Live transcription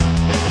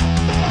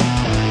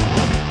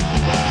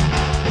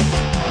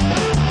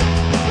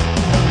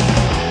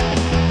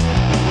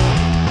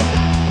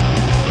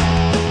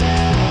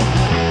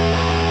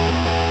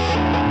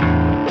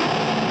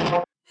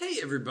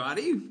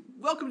everybody.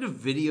 Welcome to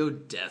Video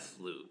Death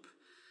Loop,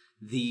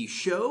 the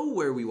show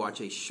where we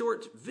watch a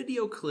short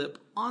video clip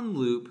on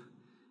loop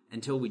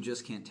until we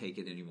just can't take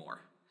it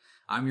anymore.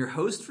 I'm your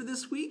host for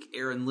this week,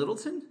 Aaron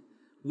Littleton.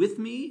 With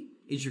me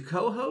is your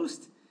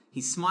co-host.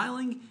 He's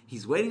smiling.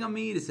 He's waiting on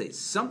me to say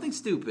something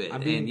stupid.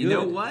 And you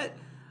know what?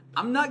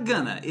 I'm not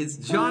gonna. It's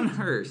John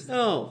Hurst.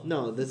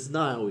 No, this is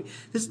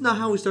not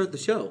how we start the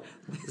show.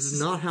 This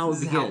is not how it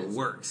begins. This is how it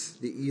works.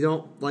 You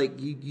don't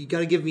you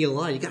gotta give me a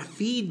line. You gotta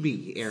feed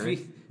me,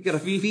 Aaron. You gotta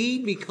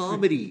feed me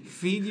comedy.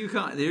 Feed you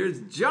comedy.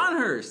 There's John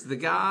Hurst, the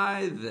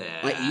guy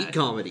that I eat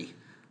comedy.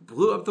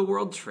 Blew up the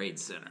World Trade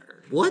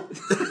Center. What?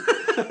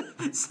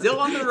 Still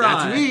on the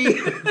run.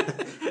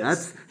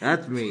 That's me.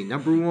 That's me.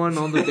 Number one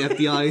on the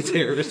FBI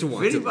terrorist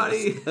watch. If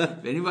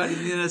anybody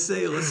in the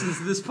NSA listens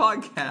to this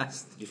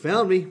podcast, you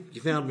found me.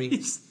 You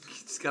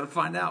just got to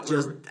find out.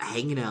 Just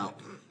hanging out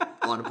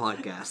on a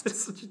podcast.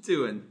 That's what you're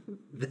doing.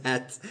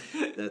 That's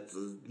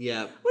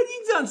yeah. What have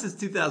you done since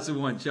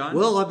 2001, John?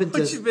 Well,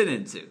 What you been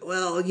into?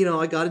 Well,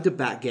 I got into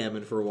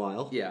backgammon for a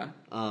while. Yeah.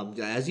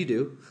 As you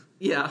do.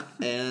 Yeah.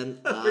 And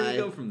where do you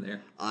go from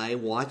there? I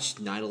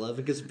watched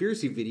 9/11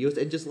 conspiracy videos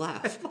and just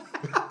laugh.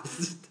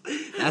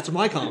 That's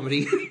my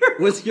comedy.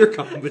 What's your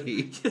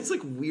comedy? It's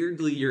like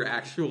weirdly your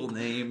actual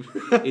name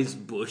is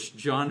Bush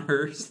John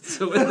Hurst.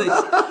 So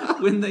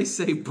when they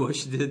say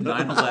Bush did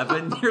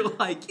 9/11, you're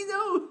like,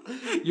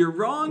 you're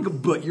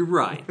wrong, but you're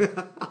right.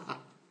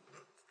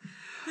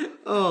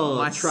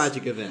 Oh,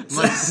 tragic events.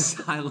 My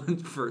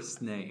silent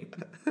first name.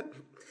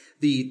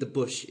 The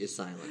Bush is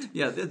silent.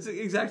 Yeah, that's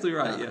exactly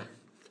right. Yeah.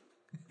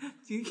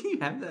 Can you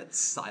have that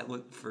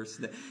silent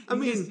first name?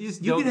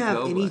 You can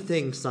have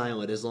anything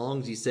silent as long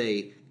as you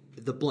say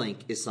the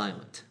blank is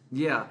silent.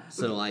 Yeah.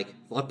 So, my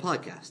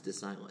podcast is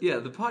silent. Yeah,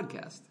 the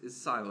podcast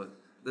is silent.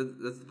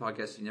 That's the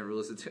podcast you never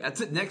listen to. That's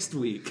it next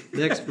week.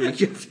 Next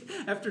week.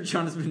 After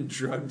John has been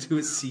drugged to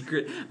a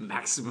secret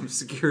maximum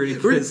security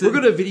prison. We're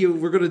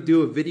gonna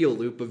do a video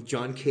loop of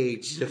John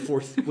Cage,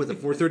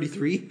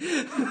 433?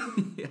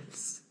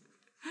 Yes.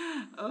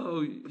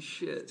 Oh,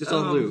 shit. Just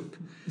on loop.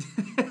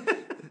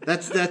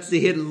 That's the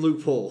hidden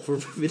loophole for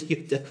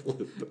Video Death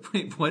Loop.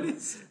 Wait, what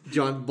is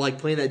John,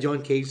 playing that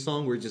John Cage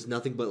song where it's just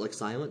nothing but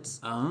silence?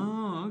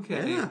 Oh,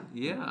 okay.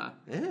 Yeah.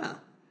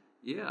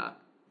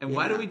 And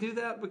why do we do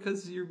that?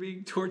 Because you're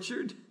being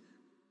tortured?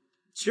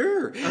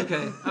 Sure.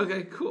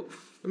 Okay, cool.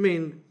 I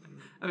mean,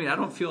 I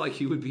don't feel like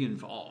you would be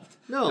involved.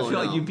 No, I feel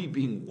like you'd be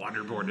being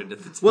waterboarded at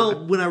the time.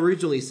 Well, when I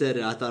originally said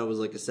it, I thought it was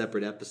a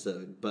separate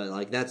episode,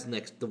 but that's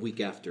the week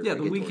after. Yeah,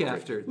 the week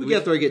after. The week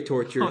after I get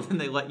tortured. Oh, then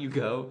they let you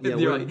go. Yeah,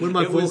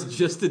 it was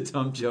just a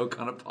dumb joke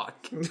on a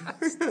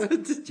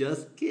podcast.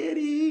 Just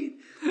kidding.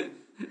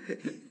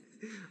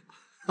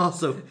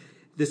 Also,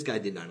 this guy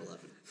did 9/11.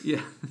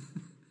 Yeah.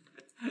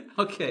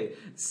 Okay,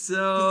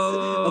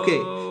 so... Okay,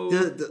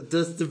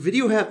 does the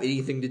video have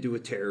anything to do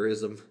with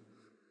terrorism?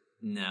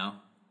 No.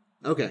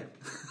 Okay.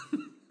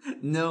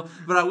 No,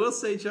 but I will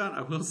say, John,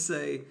 I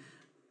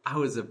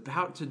was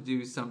about to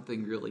do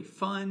something really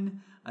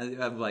fun.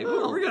 I'm like,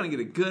 we're going to get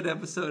a good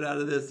episode out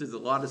of this. There's a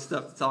lot of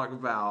stuff to talk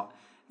about.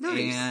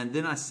 Nice. And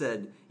then I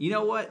said, you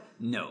know what?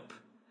 Nope.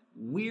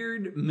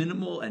 Weird,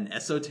 minimal, and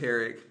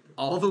esoteric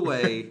all the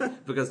way,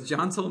 because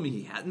John told me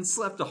he hadn't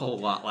slept a whole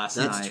lot last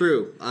night. That's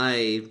true.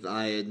 I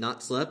had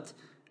not slept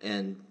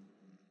and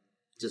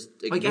just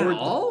ignored... At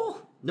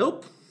all?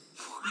 Nope.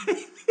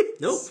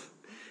 Nope.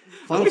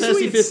 Final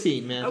Fantasy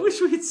 15, man. I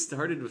wish we had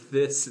started with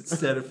this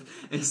instead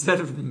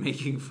of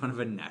making fun of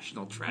a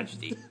national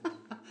tragedy.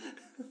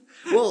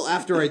 Well,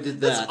 after I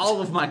did that... That's all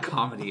of my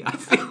comedy, I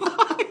feel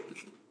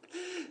like.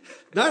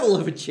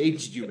 9/11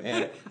 changed you,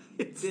 man.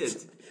 It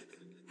did.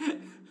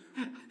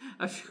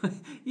 I feel like,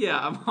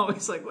 I'm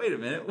always like, wait a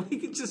minute, we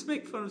could just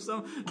make fun of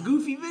some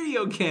goofy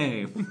video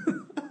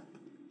game.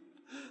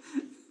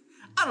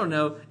 I don't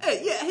know.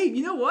 Hey,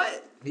 you know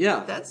what?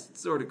 Yeah. That's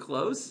sort of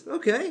close.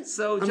 Okay.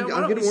 So, John, why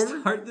don't we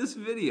start this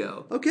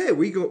video? Okay,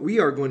 we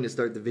are going to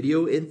start the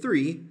video in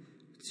 3,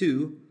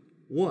 2,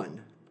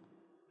 1.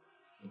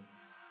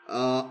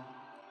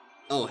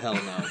 Oh, hell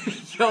no.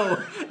 Yo,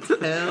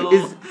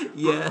 hell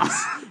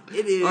yes,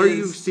 it is. Are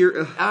you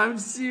serious? I'm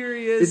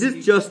serious. Is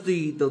this just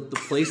the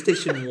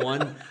PlayStation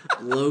 1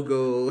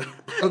 logo? We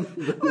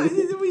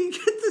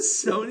get the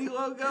Sony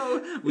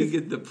logo, we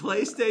get the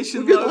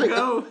PlayStation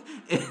logo,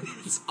 and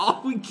it's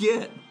all we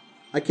get.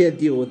 I can't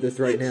deal with this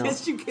right now.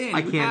 Yes, you can.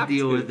 I can't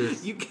deal with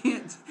this. You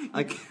can't.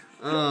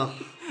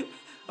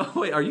 Oh,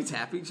 wait, are you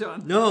tapping,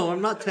 John? No, I'm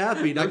not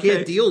tapping. I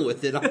can't deal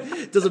with it.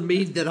 It doesn't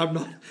mean that I'm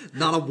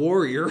not a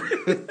warrior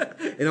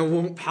and I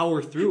won't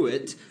power through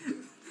it.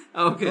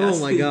 Okay. Oh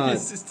my God.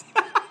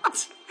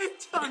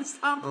 John,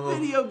 stop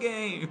video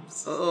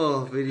games.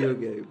 Oh, video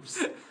games.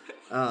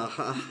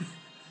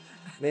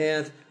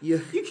 Man,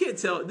 you can't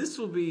tell. This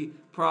will be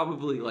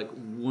probably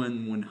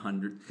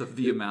 1/100th of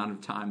the amount of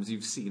times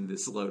you've seen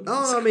this load.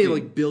 Oh, I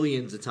mean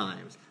billions of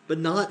times. But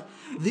not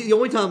the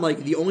only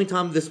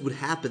time this would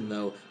happen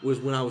though was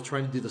when I was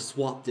trying to do the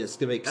swap disk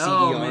to make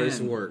CDRs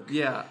work.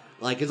 Yeah.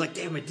 Like, it's like,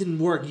 damn, it didn't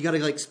work. You gotta,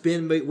 like,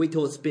 wait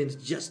till it spins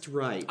just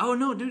right. Oh,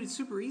 no, dude, it's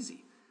super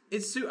easy.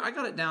 I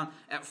got it down.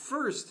 At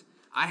first,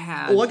 I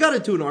had... Oh, I got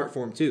into an art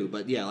form, too.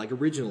 But, yeah, like,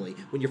 originally,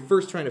 when you're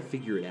first trying to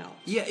figure it out.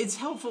 Yeah, it's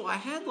helpful. I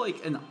had,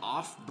 like, an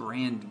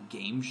off-brand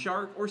Game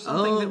Shark or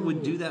something that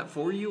would do that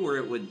for you, or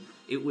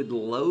it would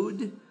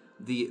load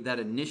that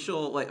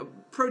initial, like,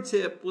 pro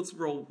tip, let's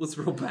roll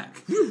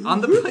back.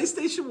 On the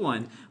PlayStation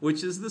 1,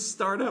 which is the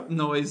startup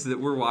noise that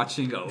we're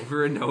watching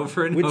over and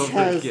over and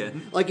over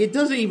again. Like, it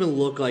doesn't even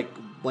look like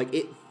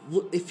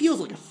it feels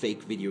like a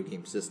fake video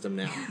game system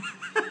now.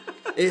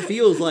 It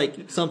feels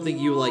like something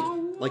you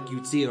like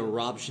you'd see in a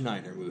Rob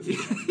Schneider movie.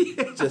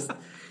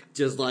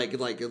 Just like the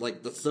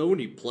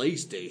Sony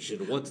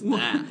PlayStation. What's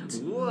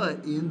that?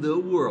 What in the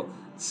world?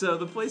 So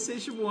the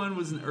PlayStation 1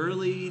 was an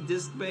early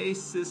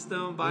disc-based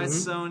system by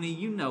Sony.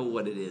 You know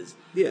what it is.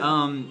 Yeah.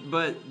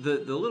 But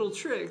the little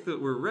trick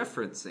that we're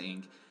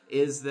referencing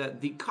is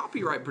that the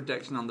copyright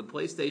protection on the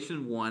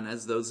PlayStation 1,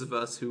 as those of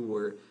us who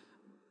were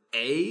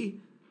A,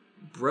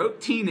 broke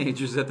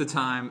teenagers at the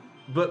time,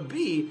 but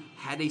B,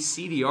 had a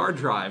CDR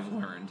drive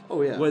learned,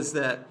 was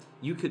that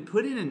you could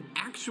put in an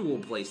actual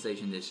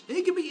PlayStation disc.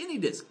 It could be any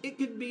disc. It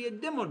could be a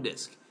demo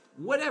disc.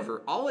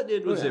 Whatever. All it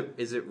did was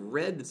it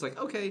read. It's like,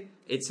 okay,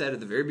 it said at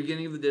the very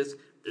beginning of the disc,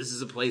 this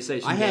is a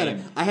PlayStation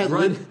game. I had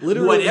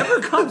literally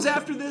whatever comes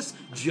after this,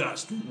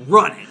 just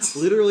run it.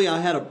 Literally, I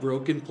had a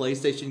broken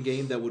PlayStation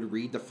game that would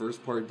read the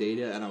first part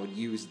data, and I would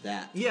use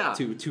that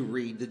to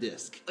read the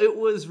disc. It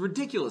was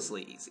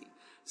ridiculously easy.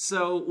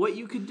 So what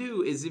you could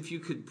do is if you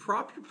could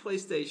prop your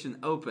PlayStation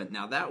open.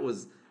 Now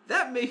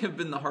that may have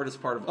been the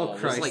hardest part of all.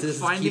 Christ, like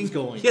this finding, keeps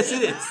going. Yes,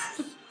 it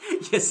is.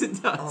 Yes,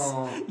 it does.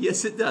 Oh.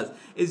 Yes, it does.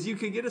 Is you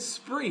could get a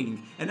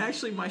spring, and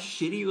actually, my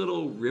shitty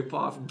little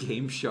rip-off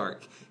Game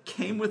Shark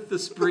came with the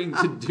spring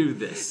to do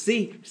this.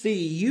 See,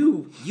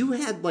 you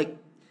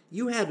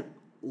had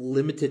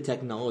limited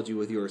technology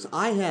with yours.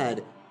 I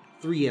had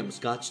 3M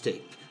Scotch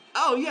tape.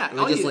 Oh, yeah. And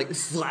I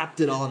just slapped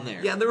it on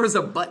there. Yeah, there was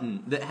a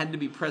button that had to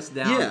be pressed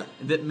down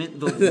that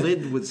meant the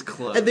lid was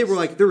closed. And they were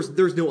like,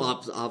 there's no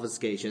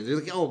obfuscation. They're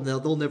like, oh, no,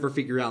 they'll never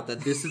figure out that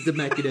this is the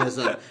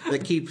mechanism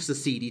that keeps the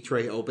CD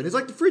tray open. It's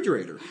like the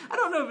refrigerator. I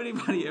don't know if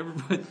anybody ever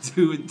put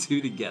two and two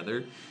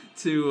together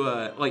to,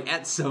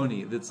 at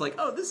Sony, that's like,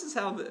 oh, this is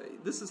how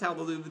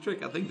they'll do the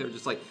trick. I think they're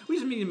just like, we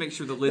just need to make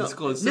sure the lid's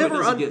closed so it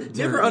doesn't get dirty.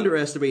 Never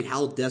underestimate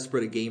how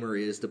desperate a gamer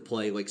is to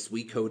play, like,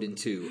 Sweet Code in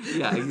 2.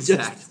 Yeah,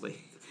 exactly.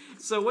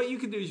 So what you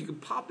can do is you can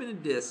pop in a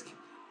disc,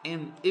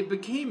 and it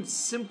became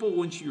simple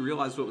once you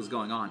realized what was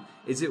going on,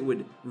 is it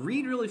would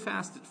read really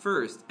fast at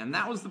first, and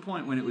that was the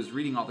point when it was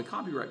reading all the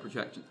copyright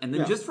protection. And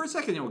then just for a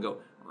second, it would go,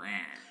 Rah.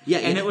 Yeah,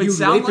 and it would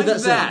sound like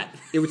that.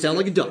 It would sound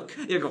like a duck.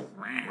 It would go,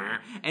 Rah.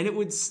 And it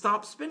would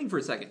stop spinning for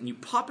a second, and you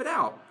pop it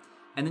out,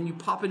 and then you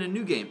pop in a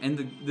new game. And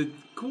the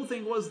cool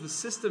thing was the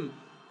system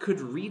could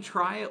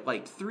retry it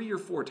like 3 or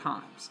 4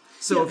 times.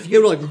 So if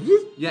you were like,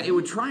 it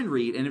would try and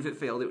read, and if it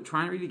failed, it would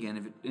try and read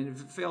again.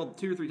 If it failed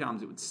 2 or 3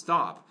 times, it would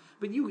stop.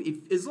 But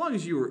as long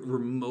as you were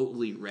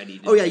remotely ready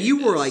to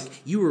you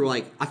were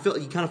like I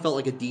felt you kind of felt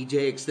like a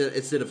DJ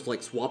instead of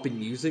like swapping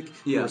music,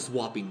 you were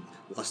swapping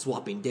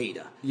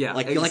data. Yeah,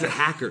 like a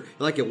hacker,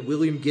 like a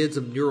William Gibbs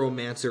of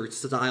Neuromancer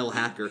style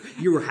hacker.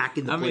 You were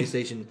hacking the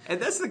PlayStation, and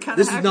that's the kind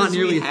of hackers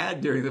we had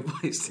during the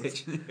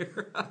PlayStation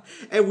era.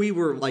 And we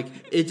were like,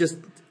 it just.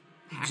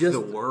 Hack the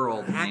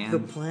world, hack man. The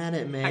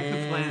planet, man. Hack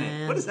the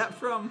planet. What is that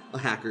from?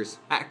 Hackers.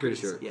 Hackers,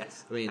 sure.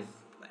 Yes. I mean,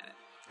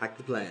 hack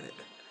the planet.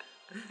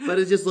 But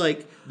it's just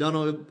like,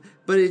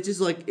 but it's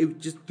just like, it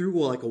just threw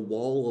like a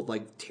wall of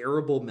like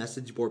terrible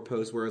message board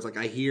posts where it's like,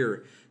 I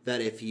hear that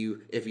if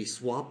you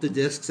swap the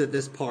discs at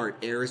this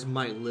part, Eris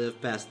might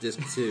live past disc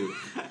 2.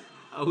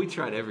 Oh, we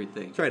tried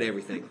everything.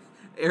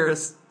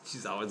 Eris,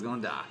 she's always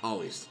gonna die.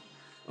 Always.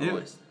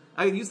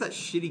 I could use that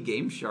shitty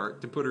Game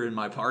Shark to put her in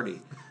my party,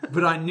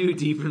 but I knew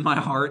deep in my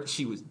heart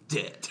she was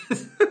dead.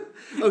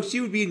 Oh, she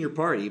would be in your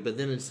party, but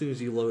then as soon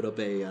as you load up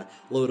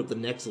the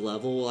next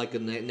level, like the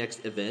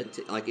next event,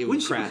 like it would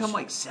crash. Wouldn't she become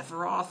like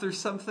Sephiroth or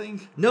something?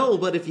 No,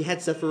 but if you had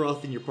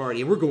Sephiroth in your party,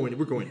 and we're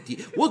going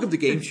deep. Welcome to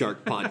Game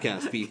Shark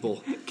podcast,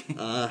 people.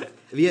 If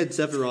you had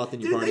Sephiroth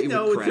in your party, it would crash. They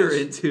know what you're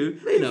into.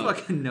 They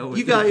fucking know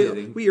what they're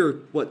getting. We are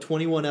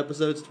 21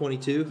 episodes,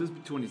 22. This is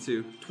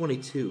 22.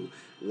 22.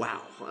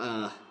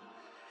 Wow.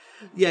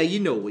 Yeah, you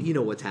know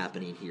what's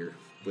happening here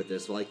with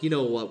this. Like, you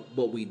know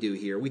what we do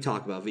here. We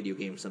talk about video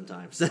games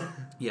sometimes.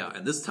 Yeah,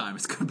 and this time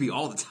it's going to be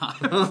all the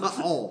time.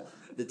 All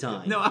the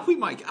time. No, we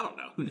might. I don't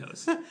know. Who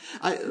knows?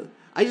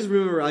 I just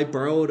remember I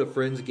borrowed a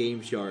friend's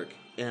Game Shark,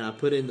 and I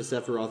put in the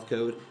Sephiroth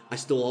code. I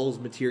stole all his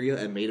materia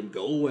and made him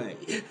go away.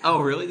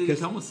 Oh, really? Did he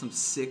come with some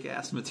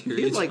sick-ass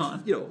materia,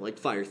 John? Like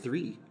Fire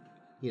 3,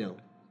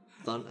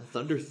 Thunder,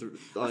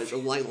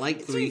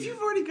 Light 3. Dude, if you've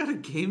already got a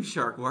Game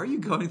Shark, why are you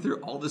going through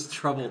all this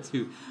trouble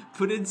to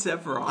put in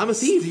Sephiroth? I'm a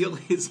thief. Steal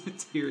his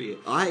materia.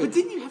 But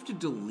didn't you have to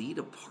delete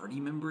a party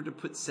member to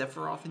put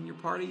Sephiroth in your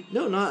party?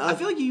 No, not. I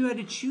feel like you had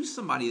to choose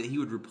somebody that he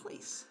would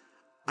replace.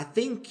 I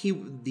think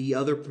the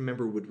other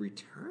member would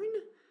return,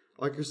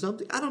 like or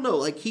something. I don't know.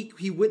 Like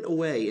he went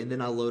away, and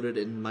then I loaded,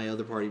 and my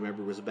other party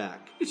member was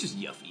back. It's just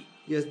Yuffie.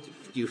 Yes,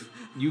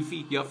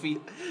 Yuffie. I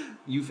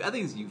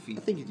think it's Yuffie.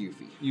 I think it's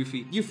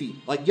Yuffie. Yuffie.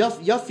 Like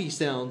Yuffie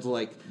sounds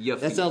like Yuffie.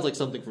 That sounds like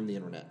something from the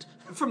internet.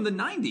 From the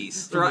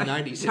 90s. From right?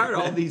 the 90s. Tired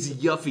of all these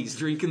Yuffies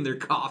drinking their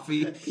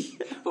coffee.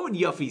 What would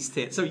Yuffie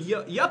stand? So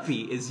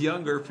Yuppie is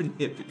young urban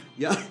hippie.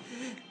 Yeah.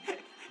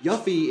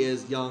 Yuffie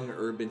is young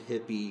urban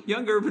hippie.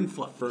 Young urban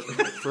fluff.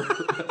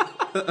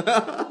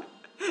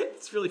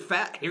 It's really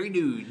fat, hairy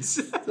dudes.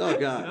 Oh,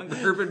 God. Young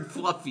urban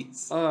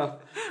fluffies.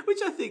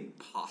 Which I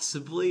think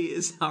possibly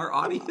is our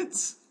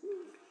audience.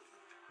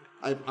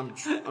 I'm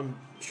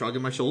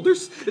shrugging my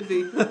shoulders. Could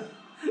be.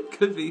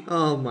 Could be.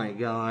 Oh, my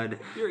God.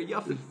 You're a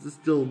Yuffie. It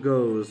still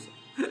goes.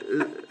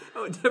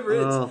 Oh, it never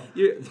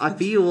is. I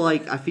feel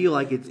like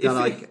it's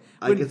got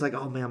it's like,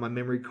 oh man, my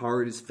memory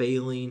card is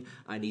failing.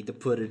 I need to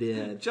put it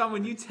in. John,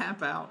 when you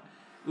tap out,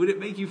 would it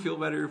make you feel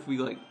better if we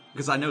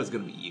because I know it's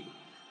going to be you.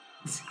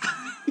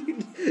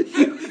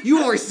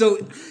 You are so.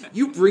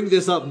 You bring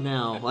this up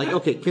now. Like,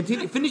 okay,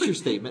 continue. Finish your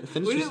statement.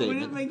 Would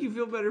it make you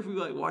feel better if we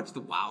watch the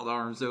Wild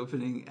Arms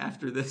opening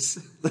after this?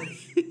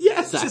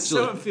 Yes, just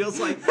so it feels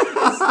like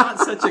it's not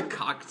such a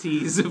cock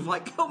tease of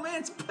oh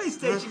man, it's a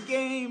PlayStation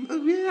game.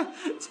 Oh yeah,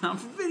 time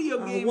for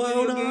video games.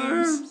 Wild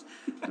Arms,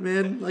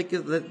 man.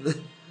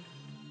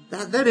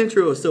 That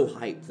intro is so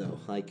hyped though.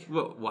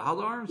 What, Wild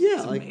Arms? Yeah,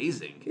 it's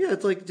amazing. Yeah,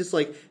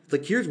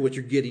 it's here's what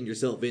you're getting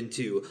yourself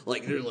into.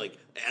 They're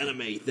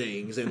anime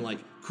things and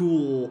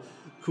cool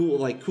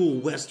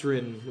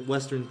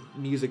Western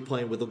music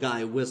playing with a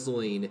guy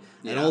whistling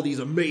and all these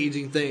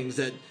amazing things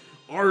that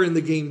are in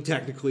the game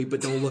technically, but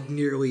don't look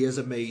nearly as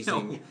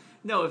amazing.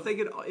 No,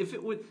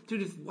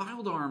 if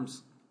Wild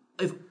Arms,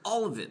 if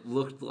all of it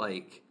looked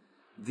like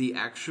the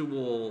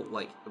actual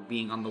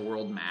being on the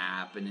world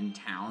map and in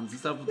towns and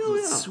stuff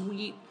with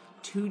sweet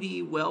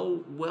 2D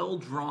well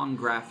drawn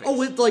graphics.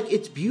 Oh,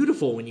 it's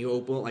beautiful when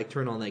you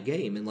turn on that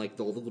game and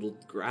all the little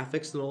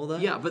graphics and all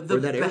that. Yeah, but the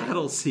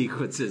battle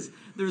sequences,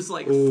 there's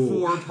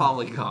 4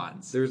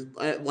 polygons. There's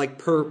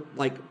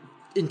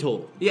in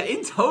total. Yeah,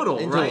 in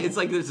total, right? It's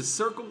there's a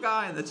circle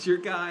guy, and that's your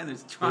guy, and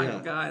there's a triangle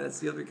guy, that's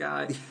the other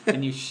guy,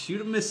 and you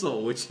shoot a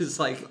missile, which is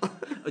a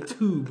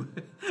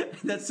tube.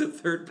 That's the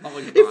 3rd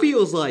polygon. It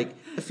feels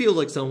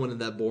like someone in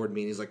that board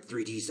meeting is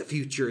 3D's the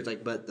future. It's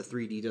but the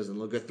 3D doesn't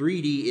look good.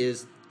 3D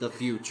is the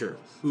future.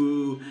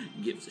 Who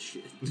gives a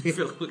shit? If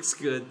it looks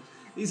good.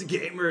 These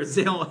gamers,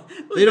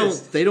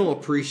 they don't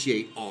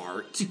appreciate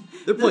art.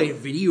 They're playing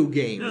video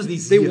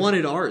games. They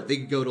wanted art. They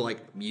could go to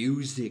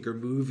music or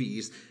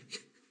movies.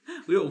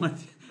 We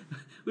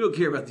don't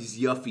care about these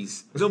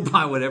Yuffies. They'll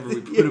buy whatever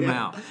we put them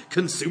out.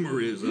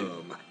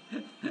 Consumerism.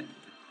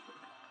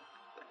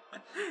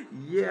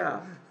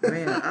 Yeah,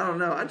 man, I don't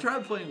know. I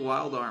tried playing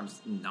Wild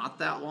Arms not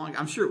that long.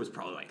 I'm sure it was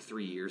probably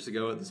 3 years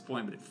ago at this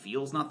point, but it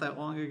feels not that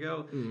long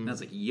ago. And I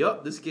was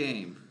yup, this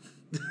game.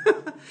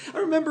 I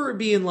remember it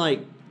being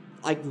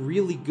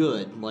really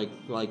good,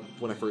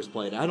 when I first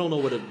played it. I don't know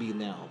what it'd be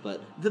now,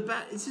 but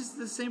it's just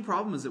the same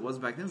problem as it was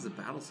back then. Is the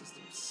battle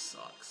system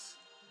sucks.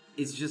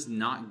 It's just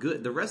not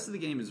good. The rest of the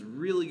game is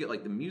really good.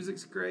 The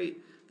music's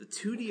great. The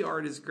 2D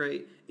art is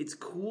great. It's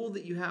cool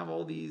that you have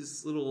all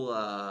these little,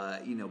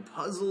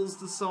 puzzles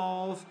to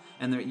solve,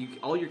 and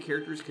all your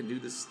characters can do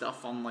this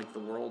stuff on the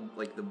world,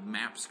 the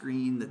map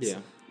screen that's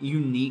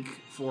unique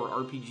for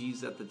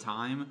RPGs at the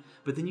time.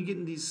 But then you get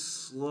in these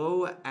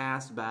slow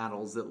ass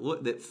battles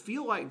that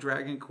feel like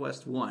Dragon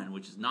Quest 1,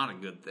 which is not a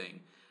good thing,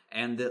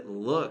 and that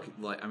look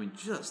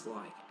just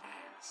like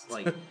ass.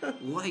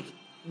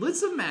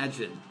 Let's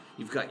imagine.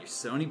 You've got your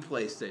Sony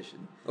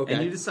PlayStation,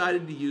 and you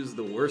decided to use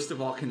the worst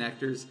of all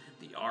connectors,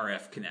 the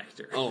RF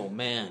connector. Oh,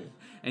 man.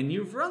 And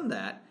you've run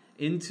that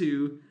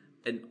into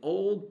an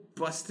old,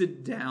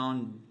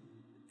 busted-down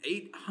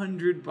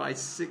 800 by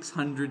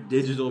 600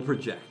 digital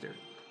projector.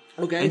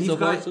 Okay, and so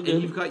far so good.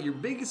 And you've got your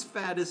biggest,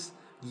 fattest,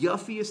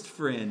 yuffiest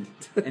friend,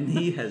 and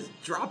he has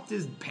dropped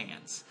his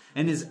pants.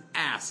 And his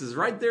ass is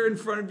right there in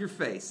front of your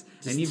face.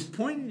 And you've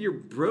pointed your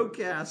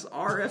broke-ass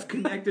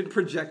RF-connected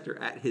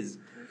projector at his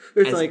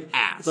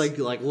ass.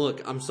 It's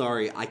look, I'm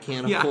sorry, I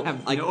can't afford.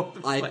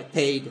 I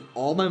paid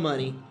all my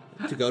money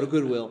to go to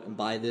Goodwill and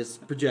buy this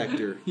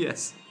projector.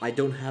 Yes, I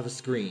don't have a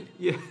screen.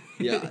 Yeah,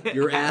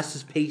 Your ass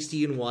is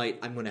pasty and white.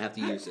 I'm going to have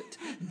to use it.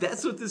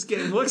 That's what this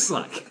game looks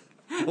like.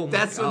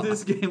 That's what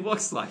this game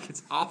looks like.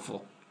 It's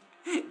awful.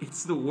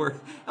 It's the worst.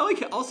 I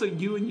like it. Also,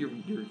 you and your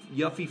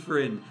yuffie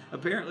friend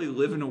apparently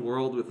live in a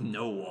world with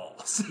no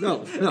walls.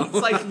 No.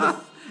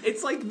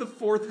 It's like the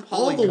 4th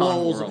polygon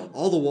world.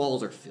 All the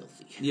walls are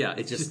filthy. Yeah,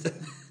 it's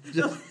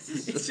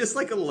just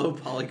like a low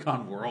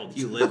polygon world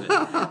you live in,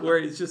 where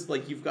it's just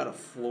you've got a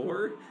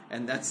floor,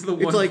 and that's the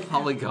one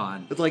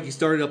polygon. It's like you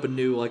started up a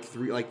new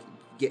 3D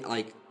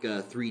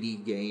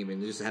game,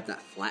 and you just have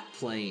that flat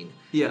plane.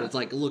 Yeah, and it's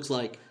it looks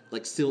like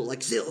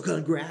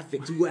Silicon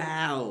Graphics.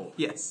 Wow.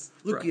 Yes.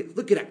 Look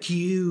at a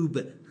cube.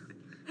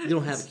 You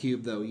don't have a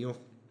cube though. You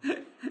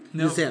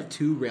just have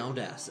 2 round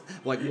asses,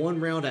 one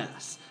round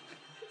ass.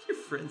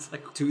 friends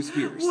like, 2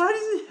 spears. why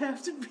does it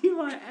have to be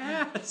my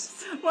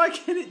ass? Why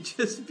can't it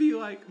just be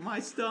like my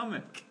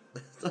stomach?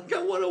 It's like,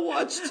 I want to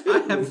watch too. I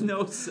have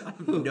no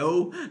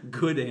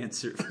good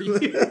answer for you.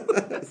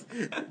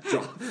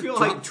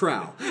 Drop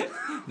trowel.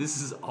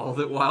 This is all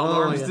that Wild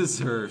Arms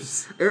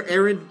deserves.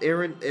 Aaron,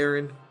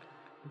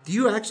 do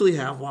you actually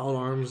have Wild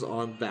Arms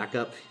on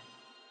backup?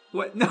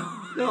 What? No.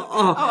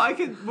 I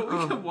can. But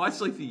we can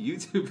watch like the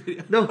YouTube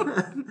video. No,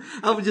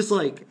 I was just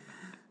like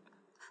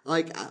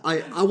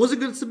I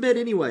wasn't going to submit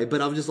anyway,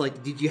 but I was just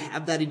like, did you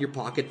have that in your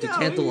pocket to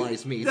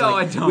tantalize me? No,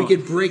 like, I don't. We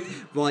could break,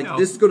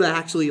 this is going to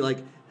actually, like,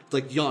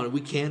 John,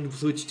 we can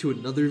switch to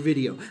another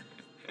video.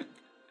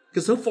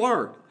 Because so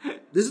far,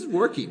 this is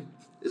working.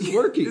 It's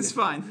working. It's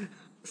fine.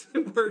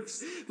 It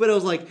works. But I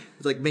was like,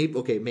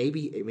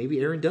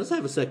 maybe Aaron does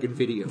have a second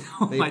video.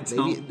 No, maybe, I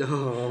don't.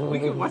 No. We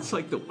can watch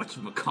like the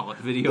whatchamacallit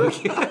video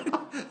again.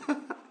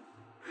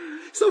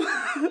 So,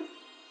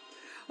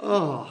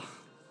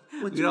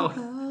 what You you know-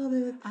 call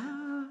it?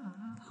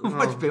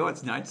 Watch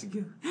Baywatch Nights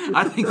again.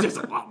 I think there's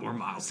a lot more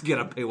miles to get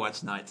on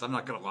Baywatch Nights. I'm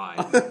not gonna lie.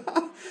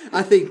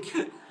 I think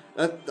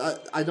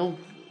I don't.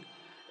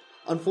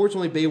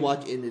 Unfortunately,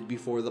 Baywatch ended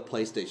before the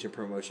PlayStation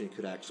promotion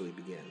could actually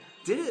begin.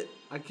 Did it?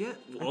 I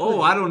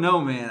don't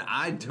know, man.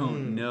 I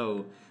don't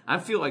know. I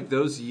feel like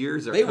those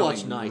years are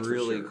Baywatch coming Nights for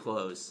really sure.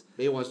 close.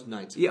 Baywatch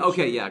Nights. Yeah,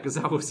 okay, yeah, because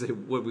that was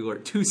what we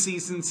learned. 2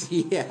 seasons.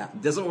 Yeah.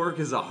 Doesn't work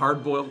as a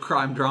hard-boiled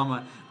crime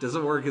drama.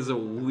 Doesn't work as a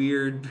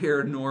weird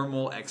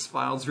paranormal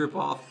X-Files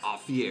ripoff.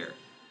 Off the air.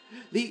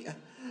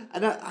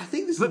 I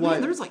think this But is why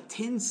man, there's like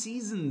 10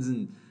 seasons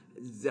and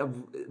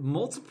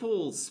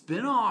multiple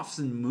spin-offs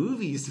and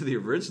movies to the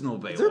original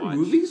Baywatch. Is there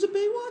movies of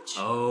Baywatch?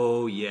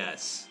 Oh,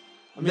 yes.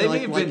 I mean, They like,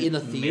 may have like been in a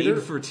theater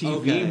made for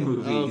TV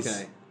movies.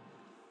 Okay.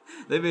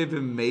 They may have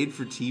been made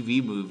for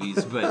TV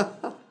movies,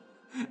 but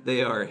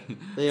they are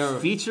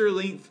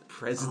feature-length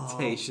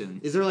presentation.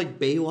 Is there like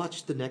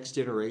Baywatch: The Next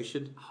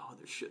Generation? Oh,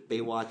 there should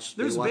Baywatch.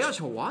 There's Baywatch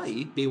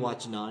Hawaii.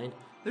 Baywatch 9.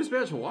 There's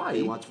Baywatch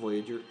Hawaii. Baywatch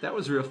Voyager. That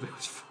was real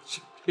Baywatch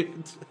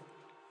Voyager.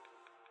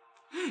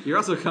 You're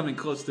also coming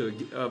close to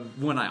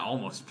one I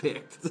almost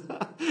picked.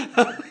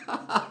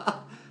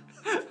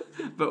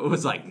 But it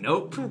was like,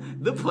 nope,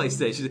 the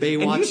PlayStation.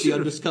 Baywatch: The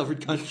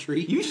Undiscovered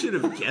Country. You should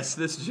have guessed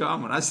this,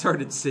 John, when I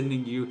started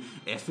sending you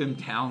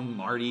FM Town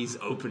Marty's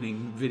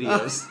opening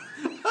videos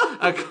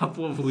a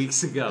couple of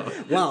weeks ago.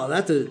 Wow,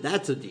 that's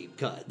a deep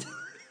cut.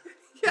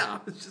 Yeah,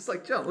 it's just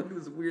like, John, look at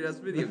this weird-ass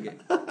video game.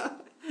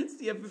 It's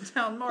the FM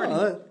Town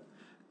Marty.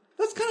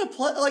 That's kind of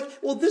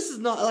well, this is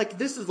not like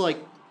this is like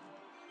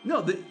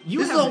No, this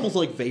is almost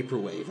like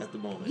vaporwave at the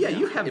moment. Yeah,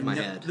 you have in my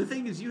head. The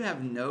thing is, you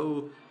have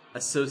no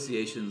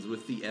associations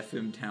with the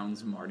FM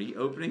Towns Marty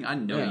opening. I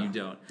know you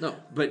don't. No.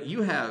 But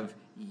you have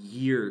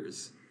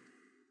years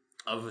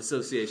of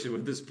association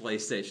with this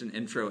PlayStation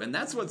intro, and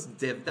that's what's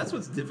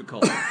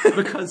difficult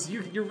because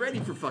you're ready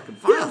for fucking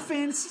Final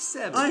Fantasy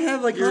VII. I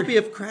have like a copy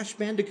of Crash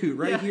Bandicoot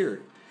right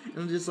here. And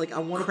I'm just like, I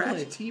want to Crash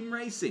play Team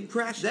Racing.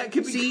 Crash that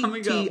could be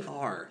coming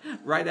CTR. up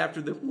right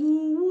after the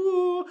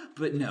woo,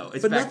 but no,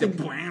 it's back to it's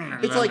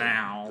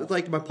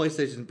like my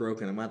PlayStation's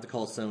broken. I'm gonna have to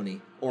call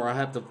Sony, or I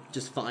have to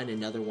just find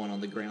another one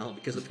on the ground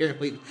because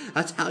apparently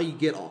that's how you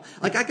get all.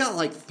 Like I got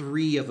like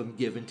 3 of them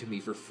given to me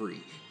for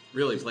free.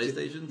 Really,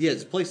 PlayStation? Yeah,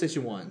 it's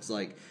PlayStation 1s.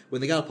 Like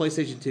when they got a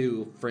PlayStation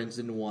 2, friends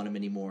didn't want them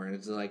anymore, and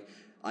it's like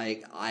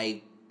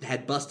I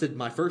had busted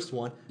my first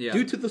one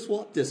due to the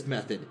swap disc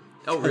method.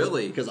 Oh,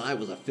 really? Because I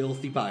was a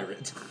filthy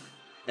pirate.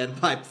 And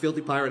by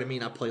filthy pirate, I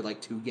mean I played like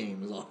 2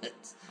 games on it.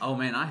 Oh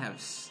man, I have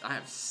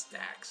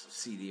stacks of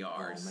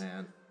CDRs. Oh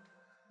man,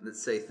 that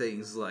say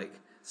things like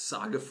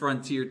Saga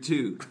Frontier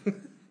 2.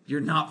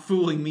 You're not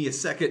fooling me a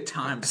second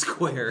time,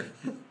 Square.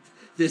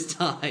 This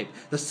time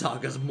the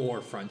saga's more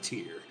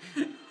frontier.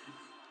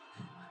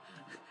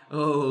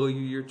 Oh,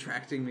 you're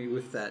attracting me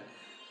with that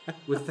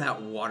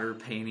water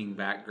painting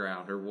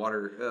background or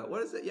water.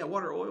 What is it? Yeah,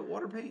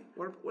 water paint.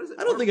 What is it?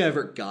 I don't think I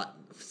ever got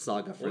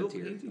Saga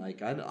Frontier.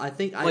 Like I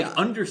think I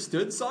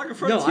understood Saga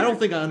Frontier. No, I don't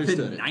think I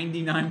understood it.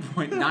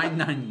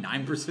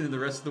 99.999% of the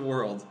rest of the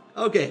world.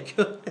 Okay,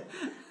 good.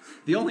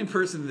 The only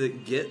person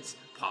that gets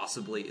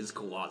possibly is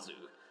Kawazu,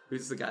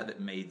 who's the guy that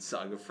made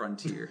Saga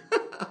Frontier,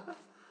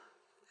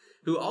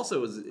 who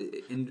also was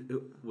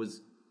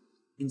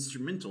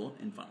instrumental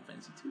in Final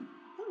Fantasy II.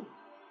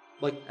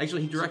 Like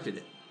actually, he directed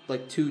it.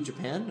 Like to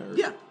Japan? Or?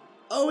 Yeah.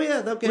 Oh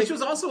yeah, okay. Which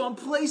was also on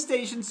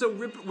PlayStation. So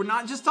we're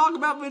not just talking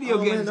about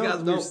video games,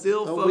 guys. We're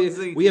still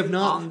focusing. We have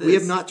not. On this. We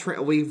have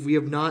not. We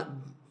have not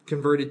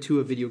converted to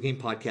a video game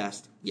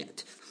podcast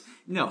yet.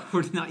 No,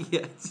 we're not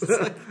yet.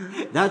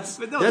 That's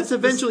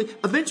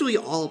eventually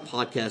all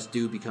podcasts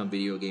do become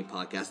video game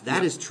podcasts.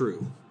 That is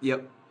true.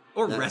 Yep.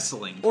 Or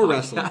wrestling. Or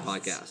wrestling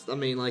podcast. I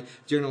mean, like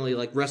generally,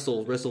 like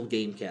wrestle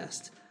game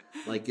cast.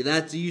 Like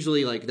that's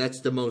usually like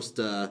that's the most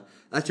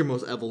that's your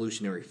most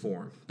evolutionary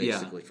form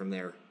basically from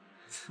there.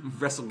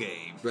 Wrestle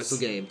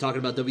game. Talking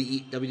about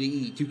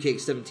WWE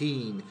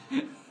 2K17.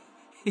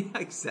 Yeah,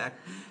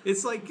 exactly.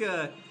 It's like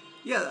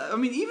Yeah, I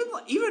mean,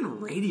 even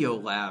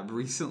Radiolab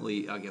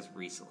recently,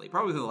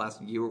 probably within the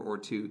last year or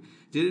two,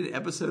 did an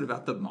episode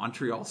about the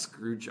Montreal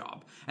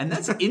Screwjob, and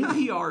that's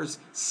NPR's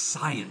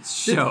science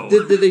show.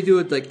 Did they do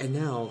it like? And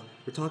now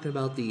we're talking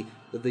about the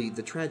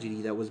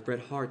tragedy that was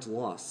Bret Hart's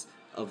loss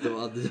of the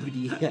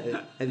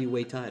WWE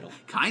heavyweight title.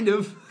 Kind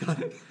of.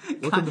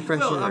 Welcome to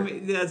Fresh Air. I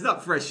mean, yeah, it's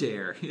not Fresh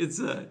Air.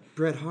 It's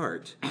Bret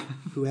Hart,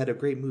 who had a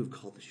great move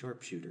called the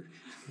Sharpshooter.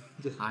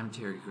 I'm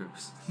Terry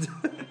Gross.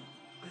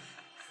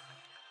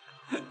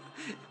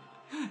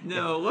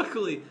 No,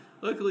 luckily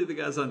the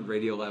guys on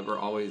Radiolab are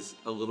always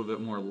a little bit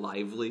more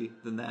lively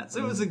than that.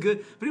 So it was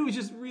but it was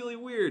just really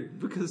weird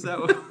because I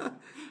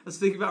was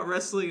thinking about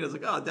wrestling and I was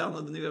like, oh,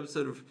 download the new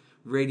episode of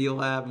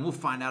Radiolab and we'll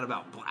find out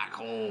about black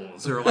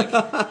holes or like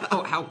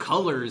how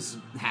colors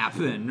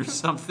happen or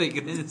something.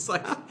 And then it's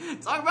like,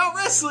 talk about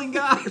wrestling,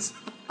 guys.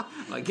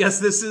 I guess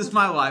this is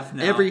my life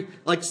now.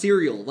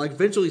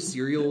 Eventually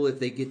Serial, if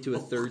they get to a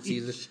third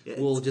season,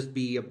 will just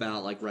be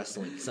about like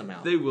wrestling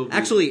somehow. They will be.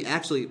 Actually,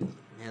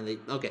 man,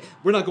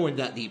 we're not going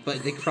that deep,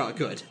 but they probably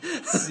could.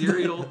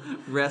 Serial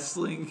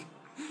wrestling.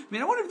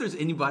 Man, I wonder if there's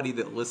anybody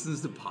that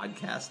listens to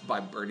podcasts by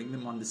burning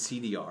them onto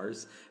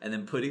CDRs and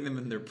then putting them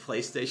in their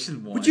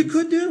PlayStation 1. Which you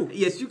could do.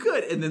 Yes, you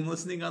could, and then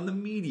listening on the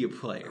media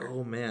player.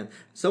 Oh man,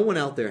 someone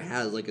out there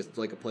has like a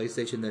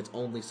PlayStation that's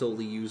only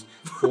solely used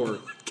for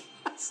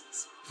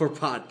podcasts. For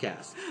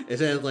podcasts. It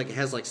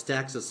has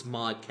stacks of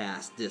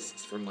Smodcast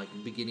discs from like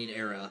the beginning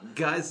era.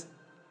 Guys,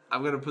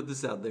 I'm gonna put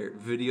this out there.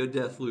 Video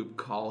Deathloop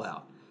call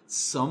out.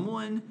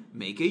 Someone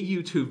make a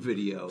YouTube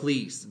video.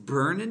 Please.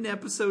 Burn an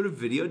episode of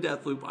Video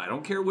Deathloop. I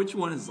don't care which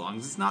one, as long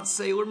as it's not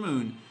Sailor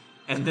Moon.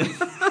 And then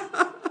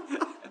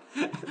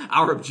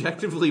our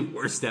objectively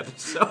worst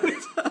episode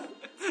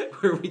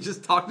where we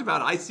just talked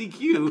about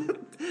ICQ.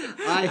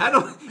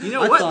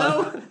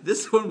 Though?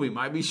 This one we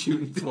might be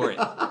shooting for it.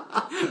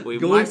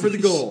 Going for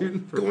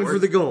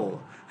the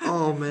goal.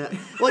 Oh man.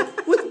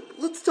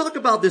 Let's talk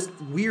about this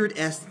weird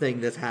S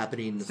thing that's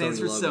happening in the Stands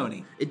Sony for logo.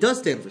 Sony. It does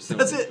stand for Sony.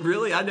 Does it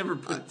really? I never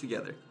put it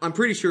together. I'm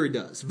pretty sure it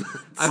does.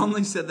 I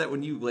only said that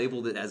when you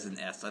labeled it as an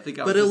S. I think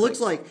I was. But it looks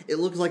like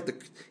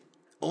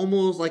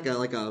almost like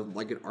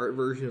an art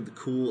version of the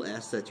cool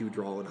S that you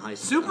draw in high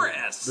school. Super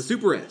S. The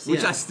Super S,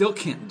 which I still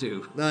can't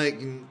do.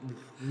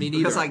 Me neither.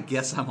 Because I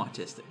guess I'm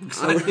autistic.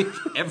 So I think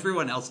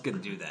everyone else can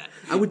do that.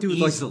 I would do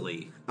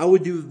easily. I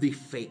would do the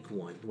fake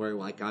one where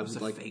I was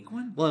like fake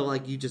one. Well,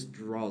 like you just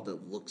draw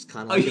that looks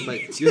kind of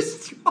like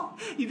it.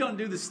 You don't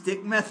do the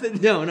stick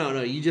method.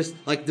 No. You just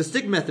like the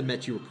stick method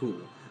meant you were cool,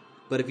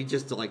 but if you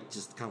just kind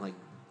of like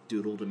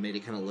doodled and made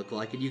it kind of look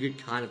like it, you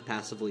could kind of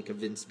passively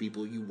convince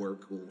people you were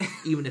cool,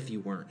 even if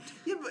you weren't.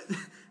 Yeah, but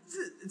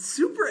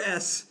Super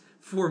S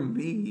for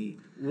me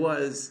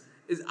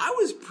I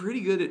was pretty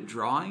good at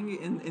drawing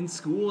in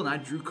school, and I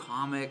drew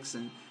comics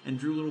and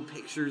drew little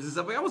pictures and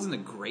stuff. I wasn't a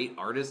great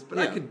artist, but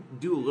I could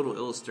do a little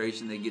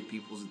illustration that get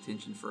people's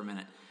attention for a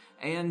minute.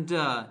 And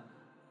I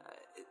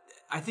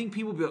think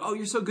people be like, "Oh,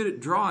 you're so good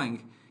at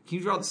drawing. Can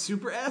you draw the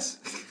Super S?"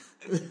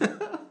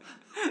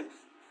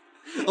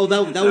 Oh,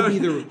 that would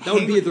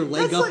be their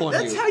leg up on you.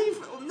 That's how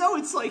you. No,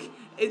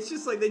 it's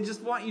just like they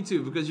just want you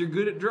to because you're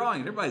good at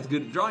drawing. Everybody's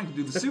good at drawing to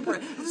do the Super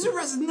S. The Super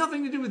S has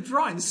nothing to do with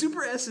drawing. The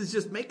Super S is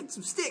just making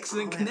some sticks and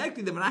then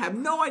connecting them, and I have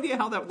no idea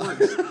how that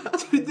works.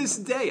 To this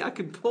day, I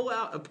could pull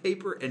out a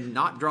paper and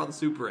not draw the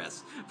Super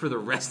S for the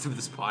rest of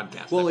this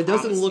podcast. Well, it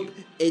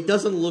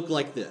doesn't look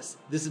like this.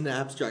 This is an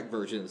abstract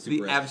version of the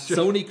Super S.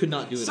 Sony could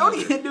not do it.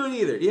 Sony can't do it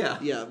either. Yeah.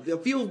 Yeah.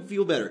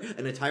 Feel better.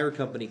 An entire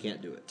company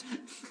can't do it.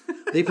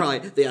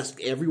 They ask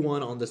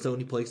everyone on the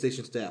Sony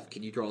PlayStation staff,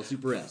 "Can you draw a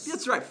Super S?"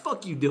 That's right.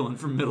 Fuck you, Dylan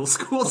from middle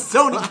school.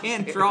 Sony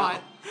can't draw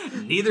it.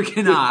 Neither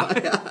can I.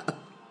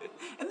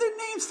 And their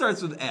name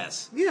starts with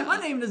S. Yeah. My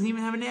name doesn't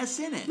even have an S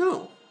in it.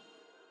 No.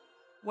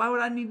 Why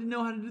would I need to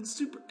know how to do the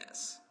Super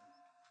S?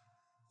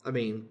 I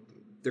mean,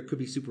 there could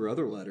be super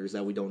other letters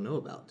that we don't know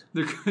about.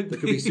 There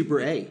could be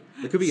Super A.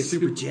 There could be a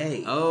Super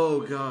J.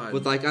 Oh, God.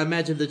 With I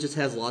imagine that just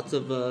has lots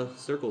of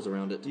circles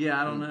around it.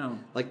 Yeah, I don't know.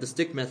 Like the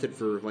stick method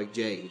for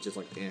J, it's just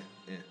like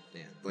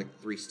like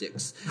 3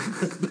 sticks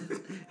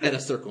and a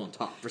circle on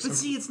top. But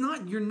see,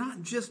 you're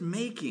not just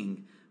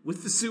making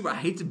with the Super. I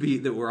hate to be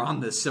that we're on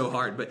this so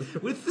hard,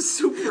 but with the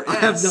Super S, I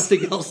have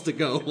nothing else to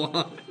go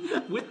on.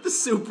 With the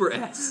Super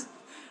S,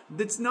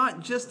 that's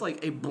not just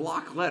like a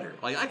block letter.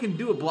 Like I can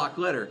do a block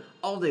letter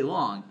all day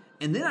long,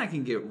 and then I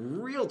can get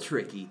real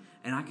tricky,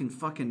 and I can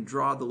fucking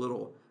draw the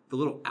little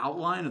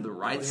outline of the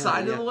right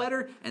side of the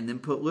letter, and then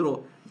put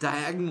little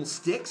diagonal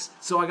sticks.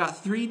 So I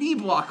got 3D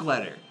block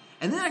letter.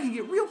 And then I can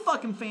get real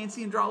fucking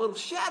fancy and draw a little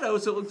shadow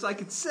so it looks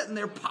like it's sitting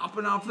there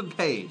popping off the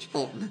page.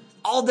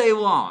 All day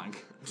long.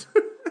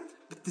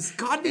 But this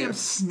goddamn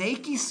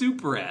snaky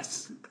Super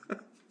S.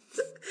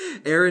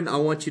 Aaron, I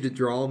want you to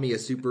draw me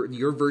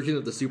your version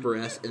of the Super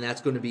S, and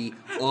that's going to be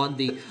on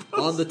the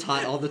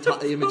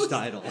image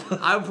title.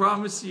 I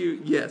promise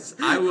you, yes,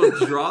 I will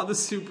draw the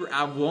Super.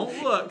 I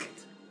won't look.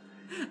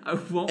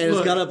 And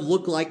it's got to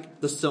look like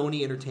the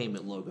Sony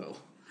Entertainment logo.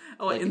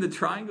 Oh, like in the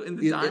triangle, in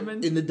the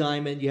diamond? In the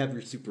diamond, you have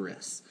your Super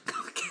S.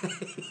 Okay.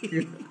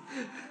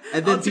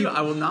 And then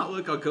I will not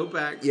look. I'll go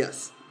back.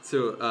 Yes.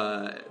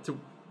 To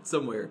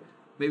somewhere,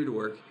 maybe to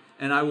work,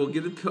 and I will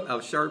get a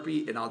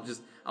Sharpie, and I'll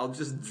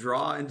just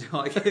draw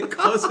until I get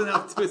close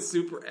enough to a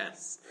super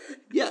S.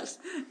 Yes.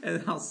 And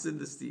then I'll send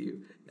this to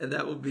you, and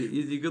that will be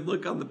you can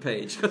look on the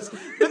page. But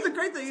the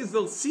great thing is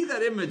they'll see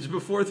that image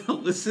before they'll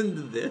listen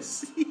to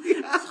this.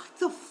 What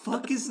the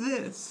fuck is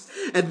this?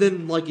 And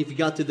then, like, if you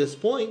got to this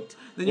point,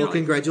 Then you're well, like,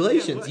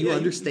 congratulations, yeah, you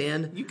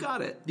understand. You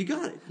got it. You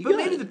got it. But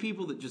maybe the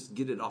people that just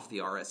get it off the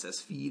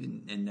RSS feed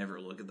and never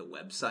look at the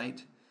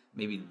website,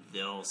 maybe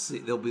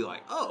they'll be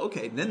like, oh,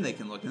 okay, then they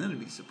can look, and then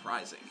it'd be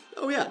surprising.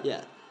 Oh yeah,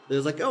 yeah.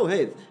 There's like, oh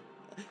hey,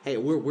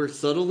 we're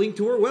subtling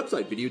to our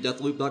website,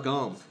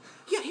 videodeathloop.com.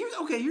 Yeah,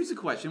 here's a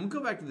question. We'll go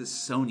back to this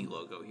Sony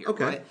logo here,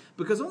 Okay. right?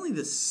 Because only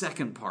the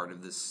second part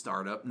of this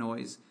startup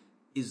noise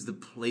is the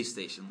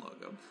PlayStation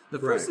logo. The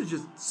first Right. is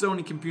just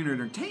Sony Computer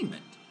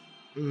Entertainment.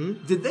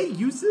 Mm-hmm. Did they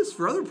use this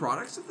for other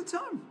products at the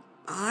time?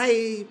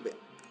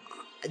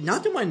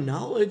 Not to my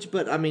knowledge,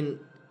 but I mean,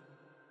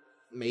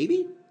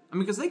 maybe. I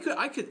mean, because I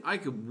could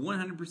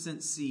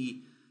 100%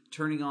 see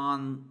turning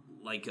on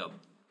like a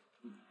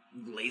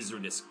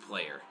Laserdisc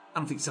player. I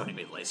don't think Sony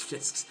made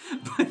Laserdiscs,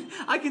 but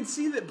I can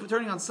see that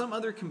turning on some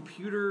other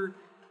computer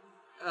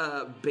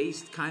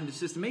based kind of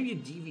system, maybe a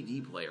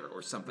DVD player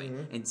or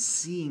something, and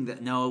seeing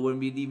that no, it wouldn't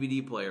be a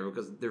DVD player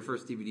because their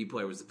first DVD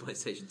player was the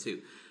PlayStation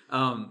 2.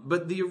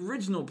 But the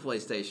original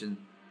PlayStation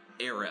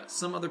era,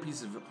 some other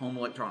piece of home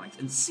electronics,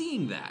 and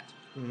seeing that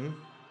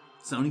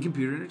Sony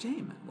Computer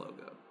Entertainment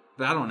logo.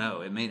 But I don't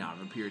know. It may not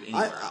have appeared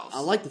anywhere else. I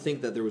like to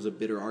think that there was a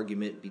bitter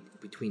argument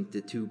between the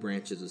two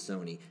branches of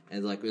Sony,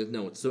 and like,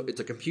 no, it's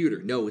a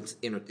computer. No, it's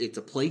a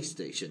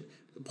PlayStation.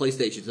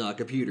 PlayStation's not a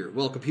computer.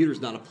 Well, a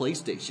computer's not a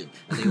PlayStation,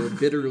 and they were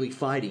bitterly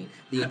fighting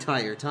the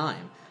entire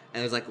time.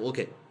 And it's like, well,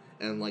 okay,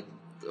 and like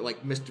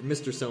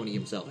Mr. Sony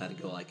himself had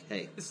to go like,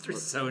 hey, Mr.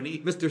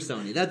 Sony. Mr.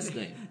 Sony, that's his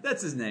name.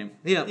 That's his name.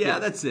 Yeah,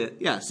 that's it.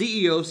 Yeah,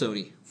 CEO of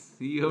Sony.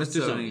 CEO of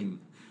Mr. Sony.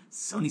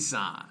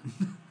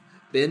 Sony-san.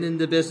 Been in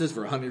the business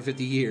for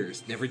 150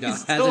 years. Never died.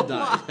 Still Hasn't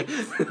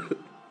died.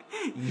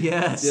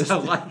 Yes, Just- I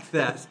like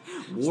that.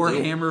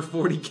 Warhammer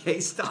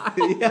 40K style.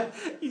 Yeah.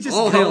 You just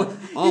all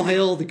go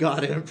hail the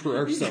God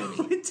Emperor you go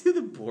Sony. into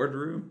the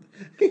boardroom,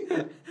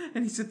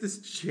 and he's at this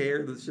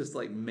chair that's just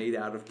like made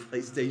out of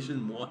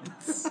PlayStation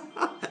 1s.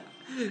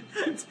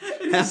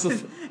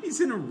 And he's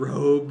in a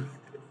robe.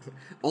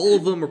 All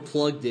of them are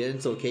plugged in,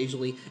 so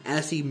occasionally,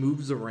 as he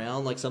moves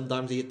around, like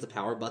sometimes he hits the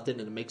power button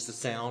and it makes the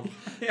sound.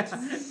 Yeah.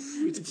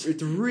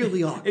 It's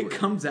really awkward. It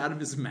comes out of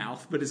his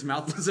mouth, but his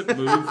mouth doesn't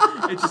move.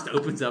 It just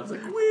opens up. It's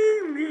like,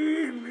 wee,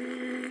 wee,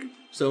 wee.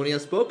 Sony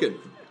has spoken.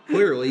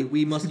 Clearly,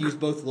 we must use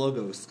both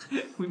logos.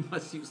 We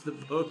must use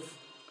them both,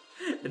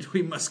 and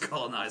we must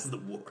colonize the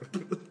warp.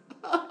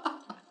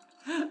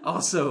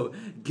 Also,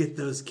 get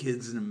those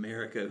kids in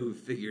America who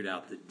figured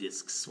out the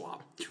disc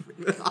swap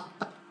trick.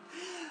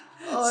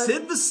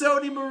 Send the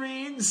Sony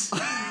Marines.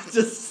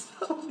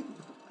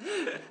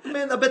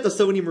 Man, I bet the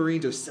Sony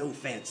Marines are so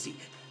fancy.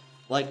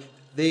 Like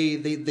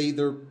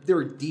they're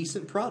a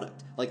decent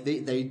product. Like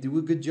they do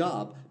a good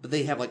job, but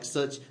they have like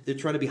they're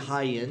trying to be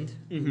high end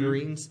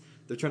Marines.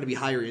 They're trying to be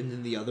higher end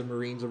than the other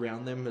Marines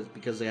around them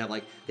because they have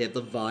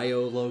the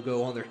Vio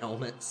logo on their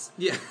helmets.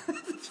 Yeah.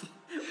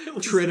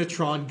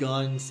 Trinitron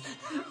guns.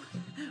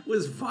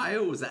 Was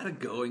that a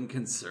going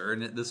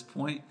concern at this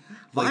point?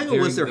 Vio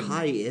was their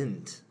high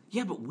end.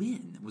 Yeah, but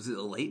when? Was it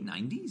the late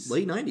 90s?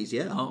 Late 90s,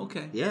 yeah. Oh,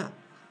 okay. Yeah.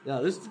 Yeah,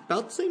 this is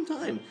about the same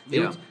time.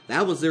 Yeah.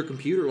 That was their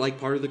computer, like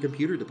part of the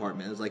computer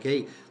department. It was like,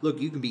 hey,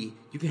 look, you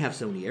can have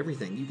Sony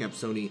everything. You can have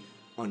Sony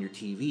on your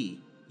TV.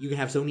 You can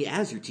have Sony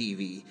as your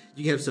TV.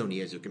 You can have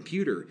Sony as your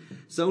computer.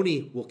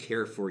 Sony will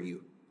care for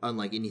you,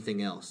 unlike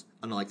anything else.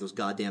 Unlike those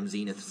goddamn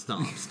Zenith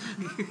snobs.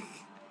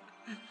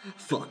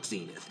 Fuck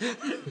Zenith.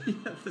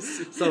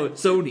 So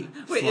Sony.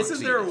 Wait, fuck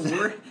isn't there a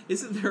Zenith.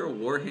 isn't there a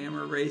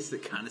Warhammer race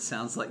that kind of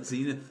sounds like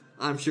Zenith?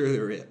 I'm sure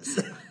there is.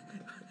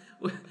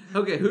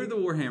 Okay, who are the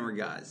Warhammer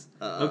guys?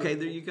 Okay,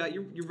 there you got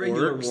your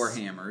regular Orcs.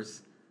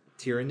 Warhammers.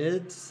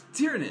 Tyranids.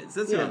 Tyranids,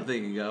 that's what Yeah. I'm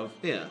thinking of.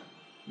 Yeah.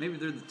 Maybe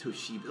they're the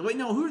Toshiba. Wait,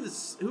 no, who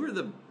are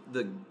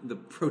the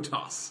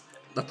Protoss?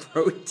 The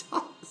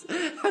Protoss.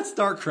 That's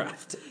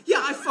StarCraft.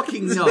 Yeah, I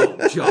fucking know,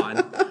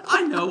 John.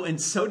 I know, and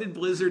so did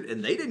Blizzard,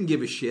 and they didn't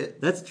give a shit.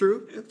 That's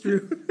true. That's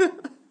true.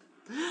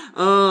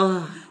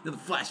 The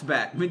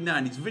flashback,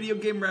 mid-90s, video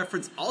game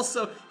reference.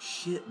 Also,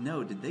 shit,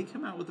 no, did they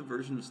come out with a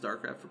version of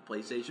StarCraft for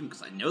PlayStation?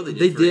 Because I know they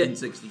did for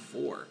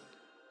N64.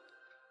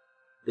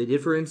 They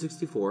did for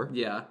N64.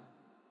 Yeah.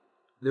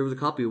 There was a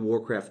copy of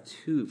Warcraft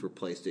 2 for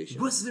PlayStation.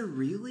 Was there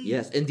really?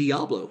 Yes, and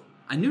Diablo.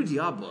 I knew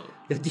Diablo.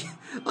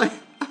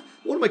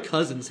 One of my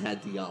cousins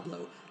had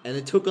Diablo, and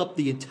it took up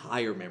the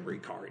entire memory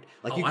card.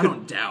 Like I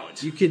don't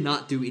doubt. You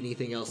cannot do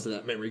anything else to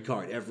that memory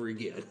card ever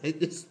again.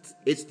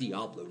 It's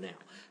Diablo now.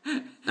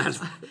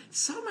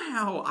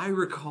 Somehow I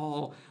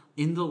recall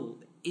in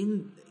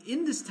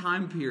this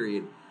time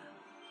period,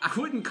 I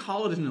wouldn't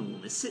call it an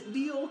illicit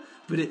deal,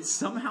 but it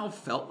somehow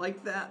felt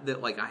like that. That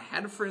like I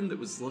had a friend that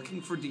was looking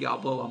for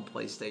Diablo on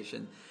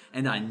PlayStation,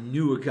 and I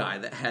knew a guy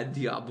that had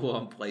Diablo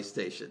on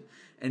PlayStation,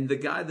 and the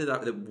guy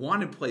that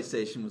wanted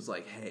PlayStation was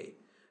like, "Hey,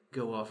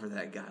 go offer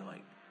that guy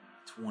like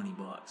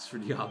 $20 for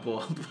Diablo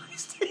on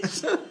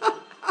PlayStation."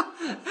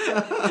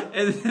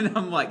 And then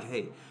I'm like,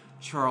 "Hey,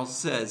 Charles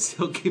says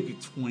he'll give you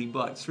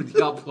 $20 for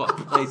Diablo on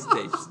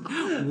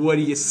PlayStation. What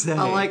do you say?"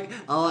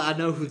 I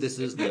know who this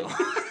is now.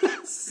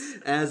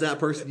 As that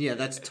person, yeah,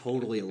 that's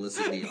totally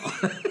illicit deal.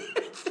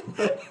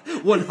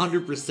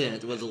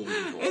 100% was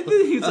illegal. And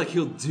then he was like,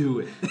 he'll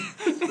do it.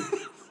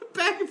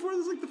 Back and forth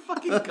was like the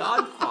fucking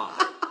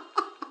Godfather.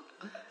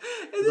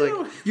 It's like,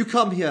 you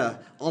come here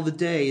on the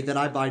day that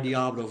I buy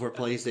Diablo for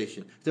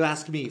PlayStation to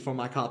ask me for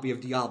my copy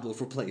of Diablo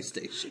for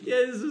PlayStation.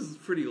 Yeah, this is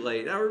pretty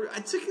late. I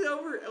took it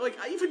over, like,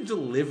 I even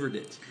delivered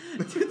it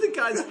to the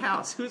guy's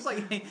house. He was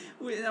like, hey,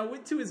 I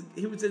went to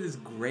he was at his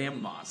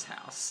grandma's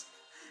house.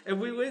 And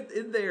we went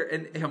in there,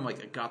 and I'm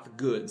like, I got the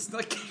goods.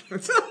 Like,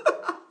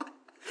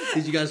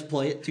 did you guys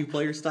play it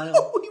 2-player style?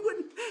 No, he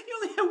wouldn't. He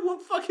only had one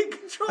fucking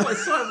controller,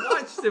 so I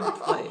watched him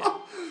play it.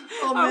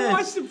 Oh man! I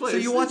watched him play. So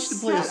you watched him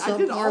play a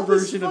subpar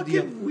version of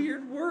the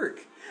weird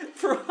work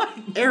for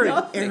like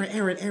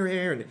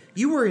Aaron.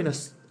 You were in a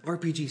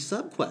RPG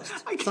subquest.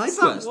 I guess side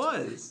quest.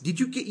 I was. Did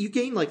you get? You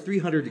gained like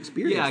 300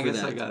 experience. Yeah, I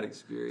guess that. I got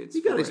experience.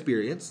 You got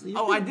experience.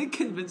 I did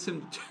convince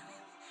him.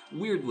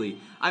 Weirdly,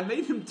 I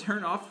made him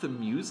turn off the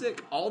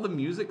music, all the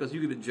music, because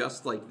you could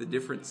adjust like the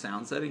different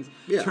sound settings.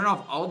 Yeah. Turn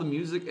off all the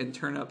music and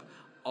turn up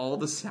all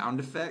the sound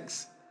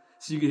effects,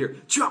 so you could hear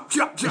chop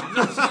chop chop.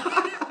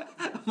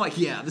 I'm like,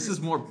 yeah, this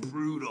is more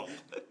brutal.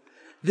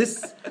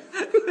 This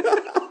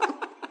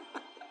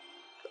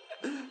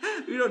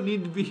we don't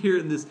need to be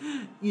hearing this,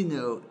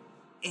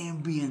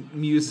 ambient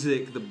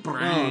music, the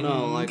bang.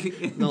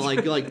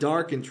 like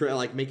dark and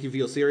like make you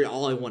feel serious.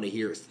 All I want to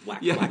hear is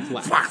whack, whack,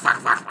 whack.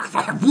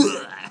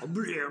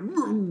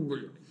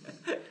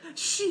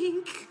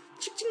 Shink.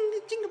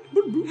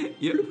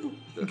 Yep,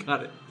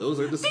 got it. Those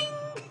are the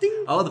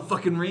ding. Oh, the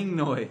fucking ring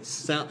noise.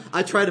 Sound.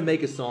 I tried to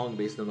make a song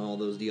based on all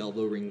those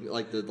Diablo ring,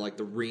 like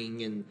the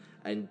ring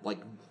and like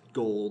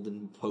gold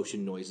and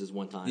potion noises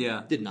one time.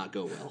 Yeah, did not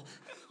go well.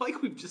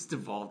 Like we've just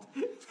evolved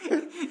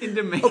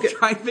into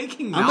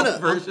making mouth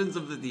versions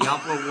of the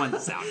Diablo 1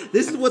 sound.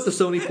 This is what the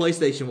Sony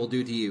PlayStation will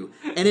do to you.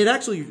 And it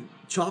actually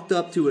chalked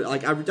up to it.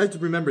 Like, I just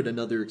remembered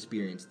another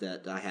experience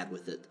that I had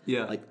with it.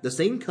 Yeah. Like, the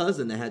same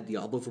cousin that had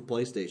Diablo for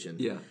PlayStation.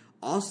 Yeah.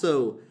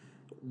 Also,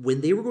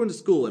 when they were going to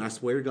school, and I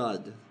swear to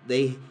God,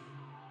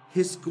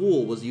 his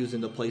school was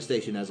using the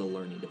PlayStation as a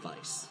learning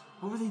device.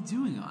 What were they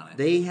doing on it?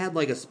 They had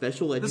like a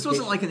special education. This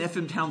wasn't like an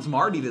FM Towns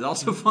Marty that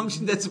also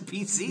functioned as a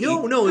PC.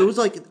 No, it was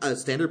like a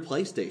standard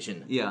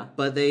PlayStation. Yeah.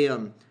 But they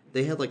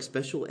had like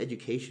special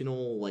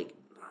educational, like,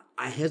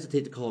 I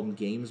hesitate to call them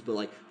games, but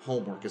like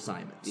homework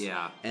assignments.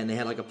 Yeah. And they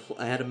had like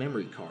I had a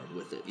memory card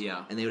with it.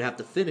 Yeah. And they would have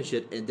to finish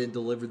it and then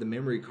deliver the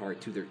memory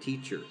card to their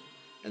teacher.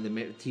 And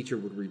the teacher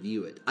would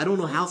review it. I don't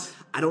know how.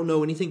 I don't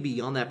know anything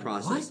beyond that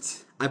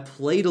process. What? I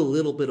played a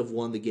little bit of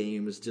one of the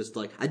games, just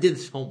like I did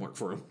this homework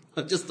for him.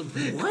 What?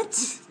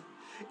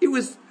 It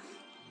was.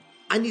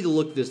 I need to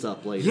look this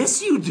up later.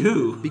 Yes, you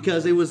do.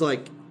 Because it was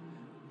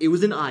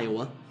in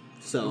Iowa,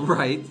 so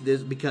right.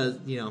 This because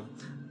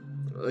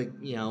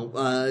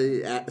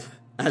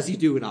as you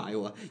do in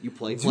Iowa, you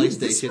play PlayStation.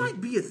 This might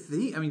be a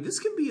thing. I mean, this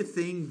could be a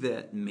thing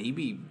that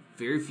maybe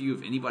very few,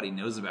 if anybody,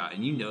 knows about,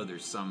 and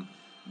there's some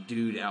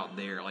dude out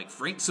there like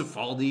Frank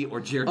Cifaldi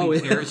or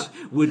Jeremy Parrish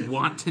would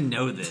want to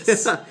know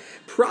this.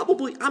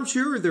 Probably, I'm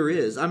sure there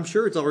is. I'm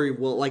sure it's already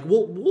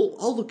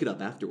I'll look it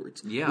up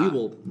afterwards. Yeah, we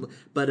will.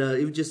 But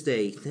it was just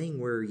a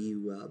thing where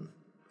you.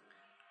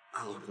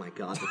 Oh my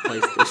God, the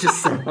PlayStation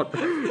sound.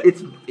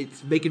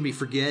 It's making me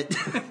forget.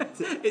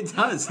 It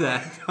does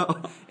that.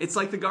 It's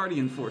like the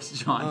Guardian Force,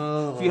 John.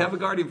 Oh. If you have a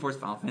Guardian Force,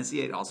 Final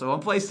Fantasy VIII, also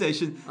on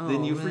PlayStation,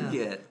 then you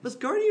forget. Was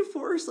Guardian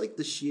Force like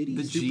the shitty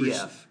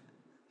GF?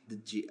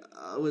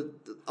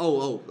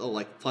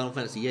 Like Final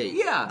Fantasy VIII.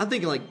 Yeah. I'm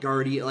thinking like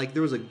Guardian, like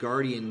there was a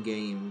Guardian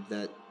game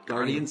that...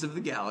 Guardians of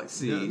the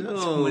Galaxy,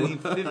 no.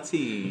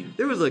 2015.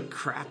 There was a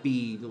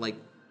crappy, like...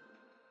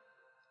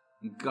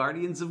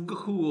 Guardians of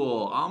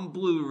Ga'Hoole on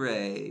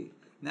Blu-ray.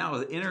 Now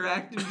an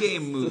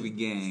interactive movie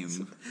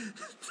game.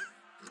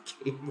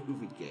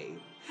 Movie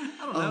game.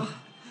 I don't know.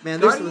 Man,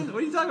 Guardians?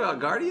 What are you talking about?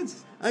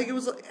 Guardians? I think it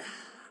was like...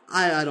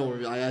 I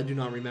do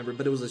not remember,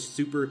 but it was a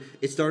super...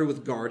 It started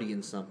with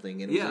Guardian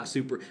something, and it was like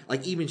super...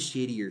 Like even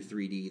shittier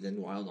 3D than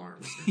Wild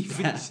Arms.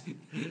 even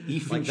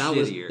like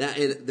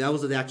shittier. That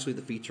was actually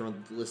the feature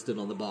listed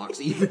on the box.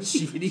 Even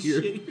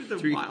shittier than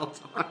 3D. Wild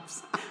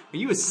Arms. Are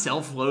you a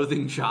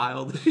self-loathing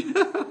child?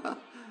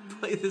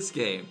 Play this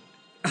game.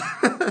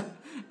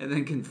 And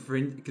then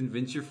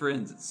convince your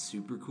friends it's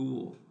super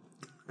cool.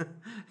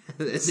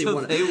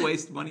 They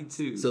waste money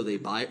too. So they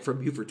buy it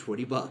from you for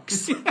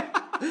 $20.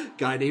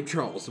 Guy named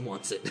Charles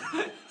wants it.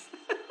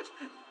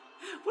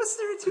 Was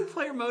there a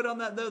 2-player mode on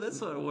that though? That's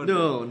what I wondered.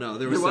 No,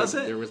 there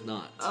wasn't. There was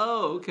not.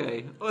 Oh,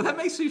 okay. Well, that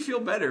makes me feel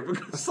better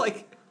because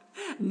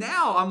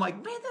Now I'm like,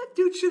 man, that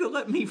dude should have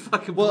let me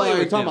fucking Well, play are you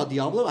with talking him. about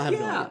Diablo? I have no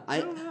Yeah, idea. I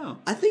don't know.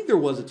 I think there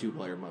was a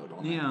 2-player mode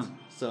on that. Yeah.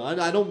 So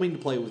I don't mean to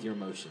play with your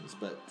emotions,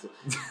 but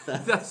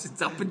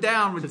It's up and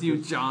down with you,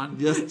 John.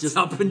 just It's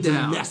up and just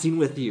down. messing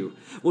with you.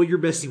 Well, you're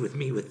messing with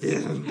me with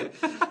them.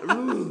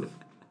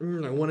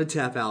 I want to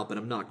tap out, but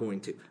I'm not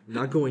going to. I'm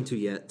not going to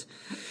yet.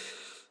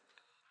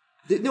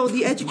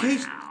 The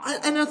education,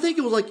 and I think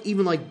it was like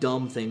even like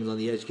dumb things on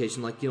the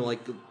education, like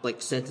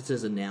like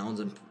sentences and nouns,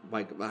 and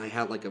like I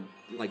had like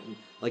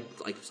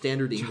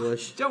standard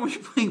English. John, were you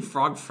playing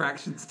Frog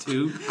Fractions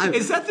 2? I-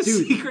 Is that the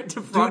dude, secret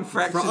to Frog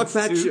Fractions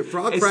 2?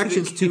 Frog Is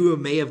Fractions that- 2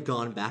 may have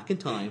gone back in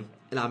time,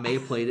 and I may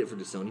have played it for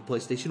the Sony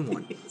PlayStation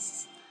 1.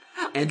 Yes.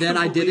 And then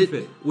I couldn't did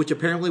believe it, which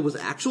apparently was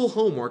actual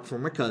homework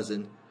from my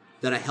cousin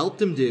that I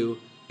helped him do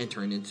and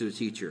turned into a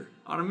teacher.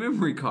 On a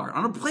memory card.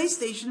 On a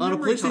PlayStation On a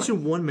memory PlayStation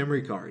card. 1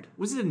 memory card.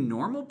 Was it a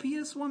normal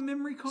PS1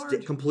 memory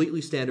card?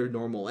 Completely standard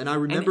normal. And I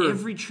And remember...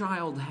 every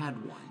child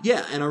had one.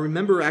 Yeah, and I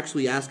remember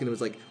actually asking, it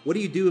was like, what do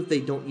you do if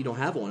you don't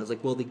have one? It's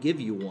like, well, they give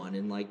you one,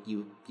 and like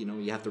you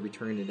have to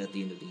return it at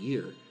the end of the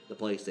year, the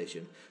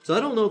PlayStation. So I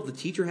don't know if the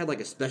teacher had like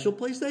a special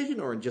PlayStation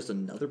or just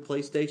another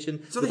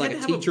PlayStation. So with they like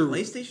had a to teacher. have a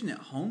PlayStation at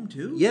home,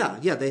 too? Yeah,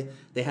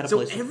 they had a So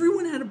PlayStation.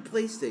 everyone had a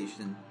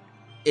PlayStation,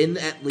 in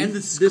at least and the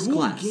this school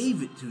class.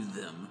 gave it to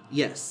them.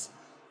 Yes.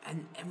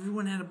 And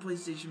everyone had a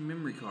PlayStation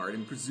memory card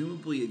and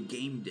presumably a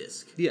game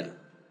disc Yeah. that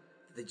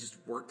they just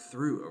worked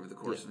through over the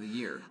course of the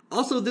year.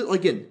 Also,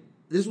 again,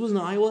 this was in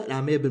Iowa, and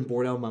I may have been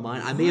bored out of my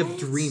mind. I may have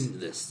dreamed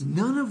this.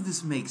 None of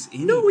this makes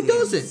any No, it damn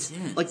doesn't.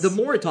 sense. Like, the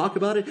more I talk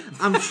about it,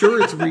 I'm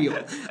sure it's real.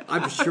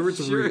 I'm sure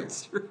it's Sure, real.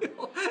 it's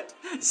real.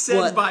 Said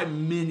What? by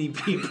many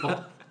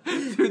people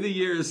through the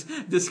years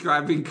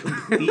describing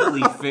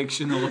completely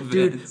fictional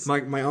events.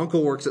 Dude, my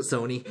uncle works at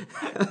Sony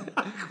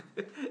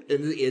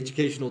in the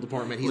educational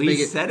department. Well,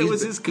 he said it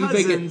was his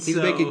cousin, He's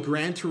so- making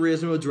Gran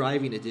Turismo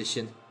Driving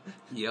Edition,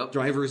 Yep.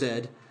 Driver's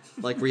Ed.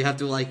 Like, where you have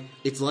to,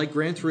 it's like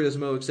Gran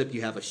Turismo, except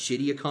you have a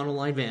shitty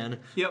Econoline van,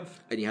 Yep.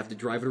 and you have to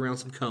drive it around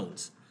some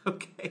cones.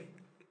 Okay.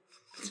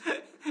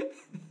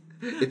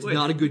 It's Wait.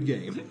 not a good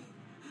game.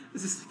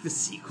 This is like the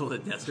sequel to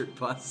Desert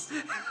Bus.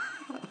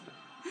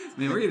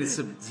 Man, we're getting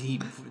some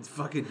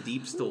fucking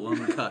deep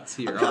Stallone cuts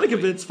here. I'm kind aren't of we?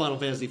 convinced Final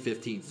Fantasy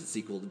 15 is the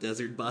sequel to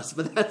Desert Bus,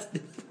 but that's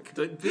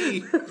Could be.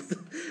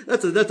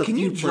 that's a Can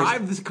you few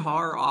drive this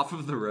car off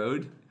of the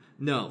road?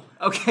 No.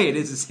 Okay, it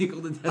is a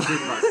sequel to Desert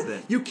Bus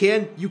then. You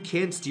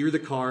can steer the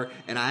car,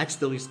 and I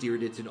accidentally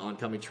steered it into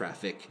oncoming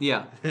traffic.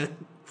 Yeah.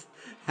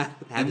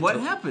 And what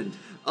happened?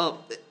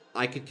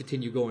 I could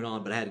continue going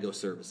on, but I had to go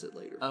service it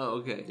later. Oh,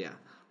 okay.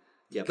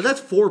 Yeah, but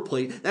that's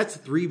that's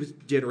 3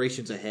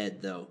 generations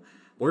ahead, though.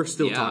 We're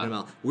still Yeah. talking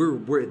about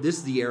we're this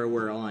is the era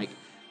where like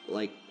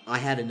I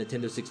had a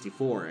Nintendo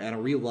 64, and I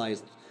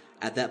realized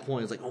at that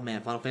point, it's like, oh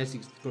man, Final Fantasy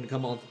is going to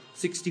come on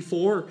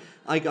 64.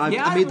 I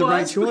made the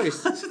right choice.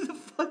 Because of the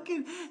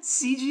fucking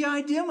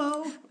CGI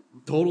demo.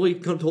 Totally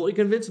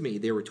convinced me.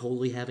 They were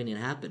totally having it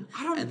happen.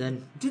 And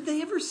then Did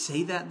they ever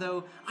say that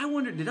though? I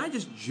wonder. Did I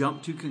just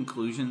jump to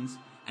conclusions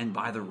and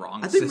buy the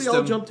wrong I think system? we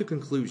all jumped to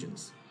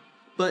conclusions.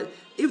 But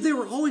if they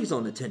were always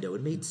on Nintendo,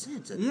 it made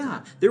sense. At the Yeah.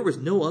 time. There was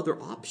no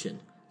other option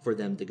for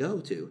them to go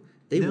to.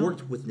 They No.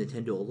 worked with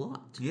Nintendo a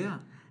lot. Yeah.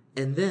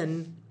 And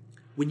then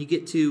when you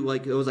get to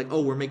it was like,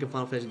 oh, we're making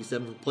Final Fantasy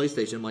VII for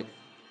PlayStation. I'm like,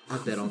 I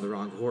bet on the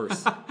wrong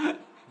horse,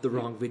 the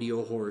wrong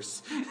video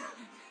horse.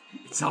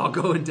 It's all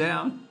going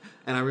down.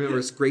 And I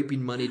remember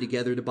scraping money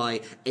together to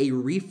buy a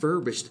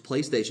refurbished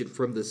PlayStation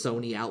from the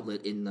Sony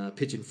outlet in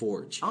Pigeon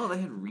Forge. Oh, they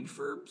had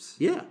refurbs?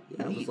 Yeah,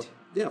 it Neat. was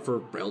for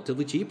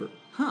relatively cheaper.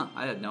 Huh,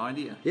 I had no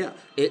idea. Yeah,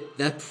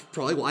 that's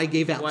probably why I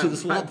gave out to the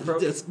swap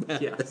disc.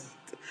 Yes.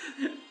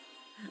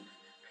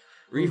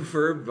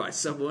 Refurbed by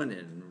someone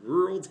in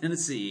rural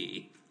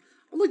Tennessee.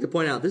 I'd like to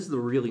point out this is a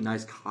really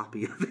nice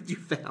copy that you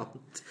found.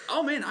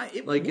 Oh man,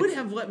 it Like, would it's-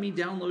 have let me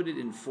download it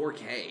in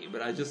 4K,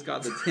 but I just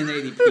got the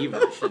 1080p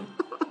version.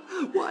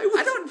 Why would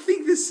I don't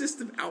think this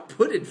system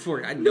outputted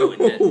 4K. I know it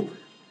did.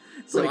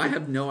 So Like- I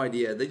have no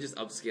idea. They just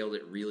upscaled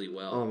it really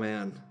well. Oh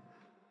man.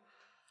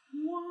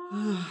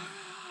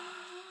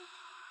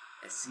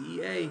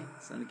 SCEA,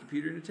 Sony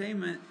Computer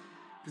Entertainment,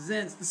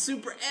 presents the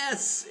Super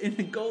S in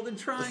a golden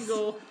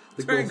triangle.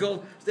 The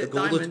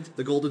Diamond.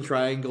 the golden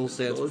triangle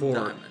stands Golden for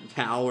diamond.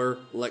 Tower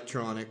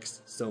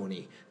Electronics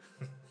Sony.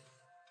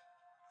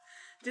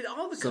 Did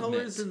all the Submit.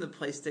 colors in the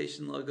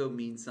PlayStation logo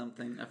mean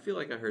something? I feel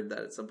like I heard that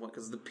at some point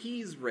because the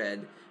P is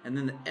red and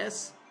then the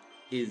S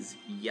is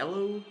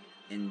yellow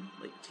and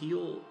like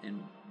teal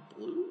and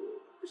blue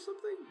or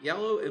something.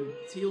 Yellow and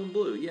teal and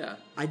blue. Yeah.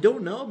 I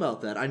don't know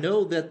about that. I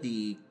know that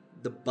the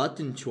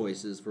button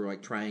choices for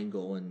like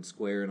triangle and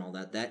square and all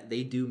that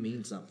they do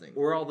mean something.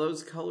 Were all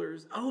those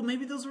colors? Oh,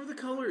 maybe those were the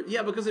colors.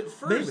 Yeah, because at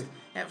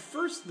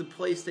first the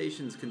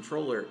PlayStation's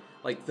controller,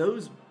 like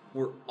those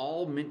were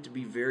all meant to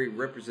be very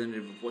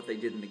representative of what they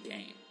did in the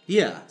game.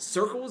 Yeah.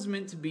 Circle was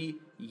meant to be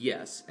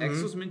yes.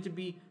 X was meant to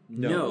be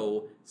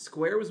no.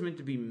 Square was meant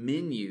to be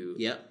menu.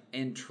 Yep.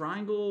 And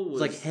triangle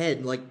was It's like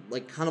head, like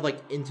kind of like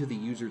into the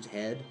user's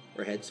head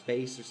or head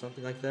space or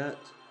something like that.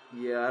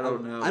 Yeah, I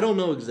don't know. I don't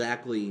know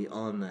exactly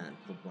on that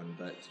one,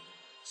 but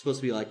it's supposed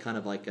to be like kind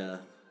of like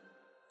a.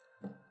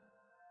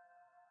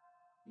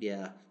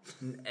 Yeah.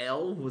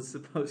 L was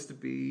supposed to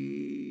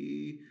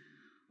be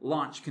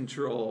launch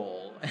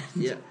control. And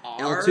Yeah.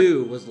 R,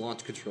 L2 was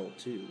launch control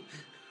too.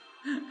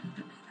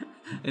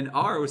 and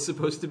R was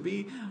supposed to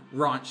be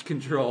raunch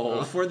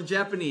control for the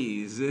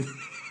Japanese.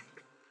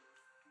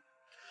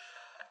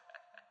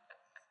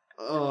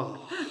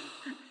 Oh.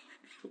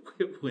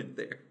 It went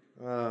there.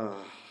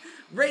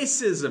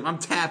 Racism. I'm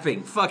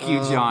tapping. Fuck you,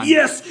 John.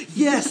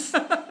 Yes!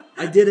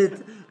 I did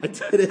it.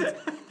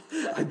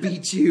 I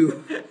beat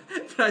you.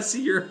 But I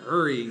see you're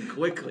hurrying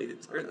quickly to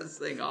turn this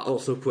thing off. Oh,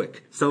 so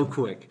quick.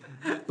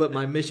 But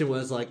my mission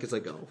was like,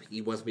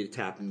 he wants me to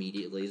tap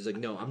immediately. He's like,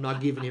 no, I'm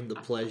not giving him the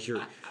pleasure.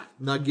 I'm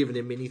not giving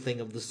him anything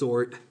of the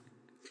sort.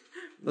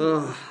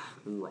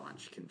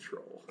 Raunch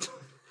control.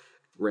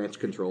 Ranch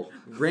control.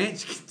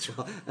 Ranch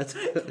control. That's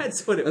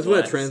what it was. That's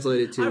what it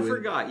translated to. I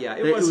forgot. Yeah,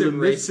 it was wasn't a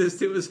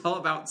racist. It was all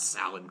about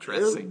salad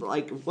dressing.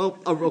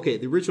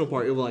 The original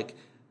part, it was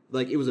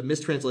like it was a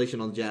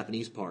mistranslation on the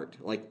Japanese part,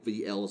 like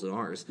the L's and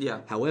R's.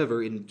 Yeah.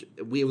 However,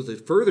 it was a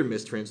further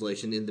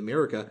mistranslation in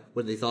America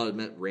when they thought it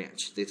meant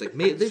ranch. It's like,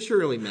 they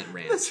surely meant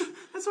ranch.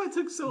 That's why it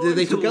took so long.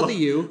 They took out the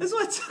U. That's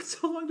why it took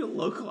so long to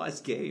localize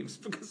games,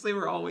 because they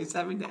were always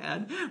having to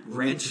add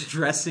ranch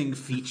dressing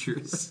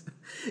features.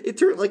 It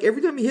turned like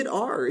every time you hit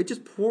R, it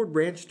just poured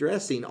ranch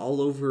dressing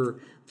all over.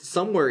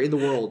 Somewhere in the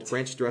world,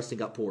 ranch dressing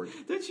got poured.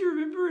 Don't you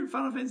remember in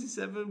Final Fantasy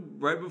VII,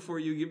 right before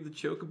you give the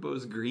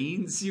chocobos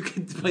greens, you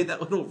could play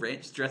that little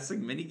ranch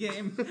dressing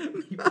minigame?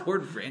 You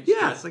poured ranch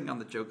dressing on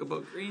the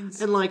chocobo greens.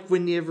 And like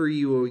whenever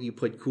you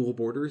put cool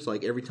borders,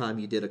 like every time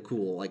you did a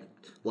cool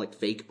like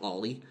fake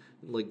ollie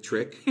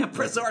trick,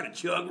 press R to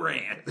chug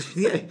ranch.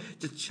 Yeah,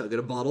 just chugging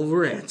a bottle of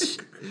ranch,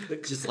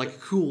 just like a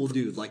cool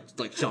dude, like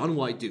Shaun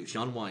White dude,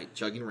 Shaun White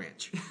chugging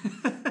ranch.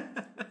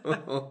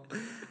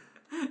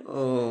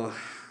 Oh.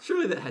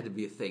 Surely that had to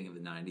be a thing in the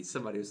 90s.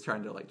 Somebody was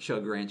trying to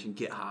chug ranch and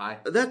get high.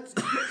 That's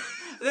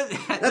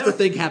a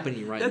thing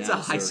happening right now. That's a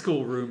high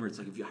school rumor. It's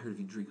like, if you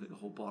drink a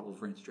whole bottle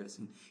of ranch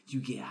dressing, you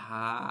get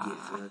high.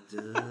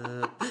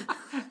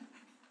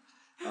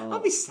 I'll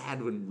be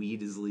sad when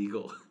weed is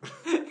legal.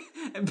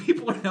 And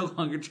people are no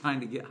longer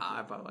trying to get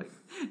high by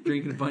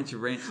drinking a bunch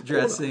of ranch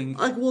dressing.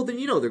 Well, then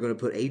they're going to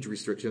put age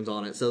restrictions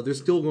on it, so there's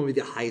still going to be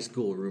the high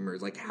school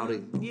rumors, how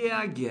to. Yeah,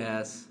 I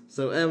guess.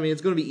 So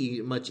it's going to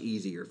be much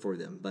easier for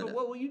them. But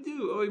what will you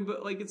do?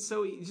 It's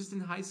so just in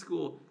high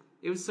school,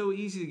 it was so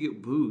easy to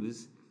get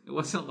booze. It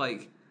wasn't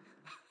like.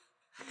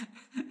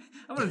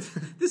 I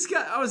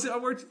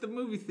worked at the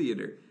movie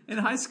theater in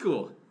high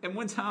school, and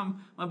one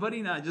time my buddy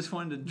and I just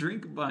wanted to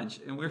drink a bunch,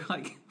 and we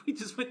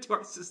just went to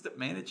our assistant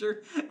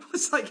manager. It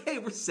was like, hey,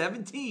 we're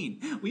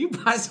 17. Will you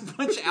buy us a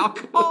bunch of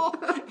alcohol?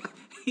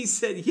 He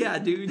said, yeah,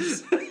 dude.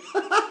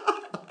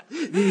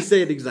 Did he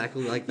say it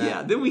exactly like that?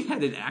 Yeah, then we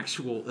had an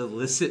actual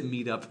illicit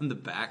meetup in the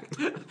back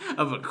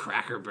of a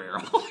Cracker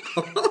Barrel.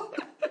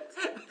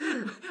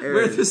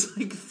 Where this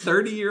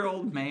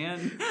 30-year-old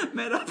man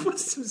met up with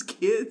some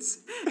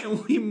kids,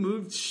 and we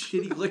moved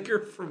shitty liquor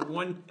from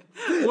one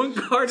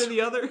car to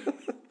the other.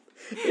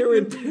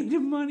 Aaron paid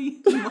him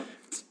money.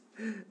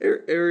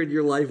 Aaron,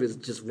 your life is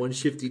just one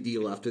shifty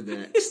deal after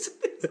that.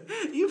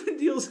 Even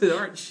deals that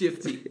aren't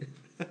shifty,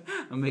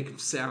 I'll make them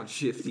sound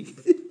shifty.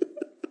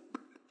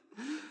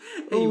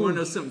 Hey, you want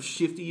to know something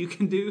shifty you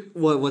can do?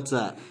 What's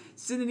that?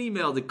 Send an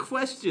email to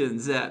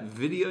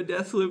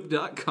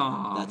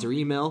questions@videodeathloop.com. That's our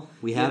email.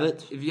 We have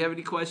it. If you have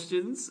any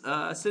questions,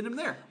 send them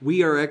there.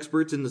 We are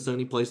experts in the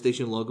Sony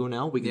PlayStation logo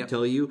now. We can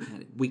tell you.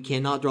 We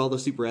cannot draw the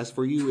Super S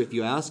for you if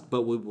you ask,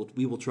 but we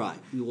will try.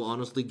 We will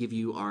honestly give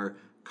you our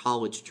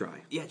college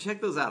try. Yeah,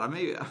 check those out. I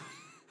may.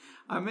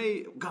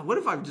 God, what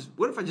if I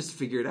just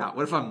figure it out?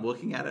 What if I'm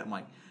looking at it? I'm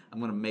like, I'm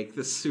going to make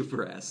this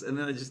Super S, and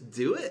then I just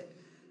do it.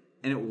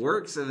 And it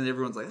works, and then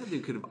everyone's like, that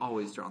dude could have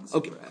always drawn the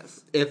Super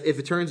S. If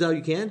it turns out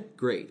you can,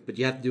 great. But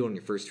you have to do it on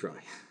your first try.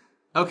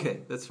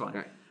 Okay, that's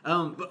fine.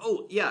 All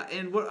right.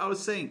 And what I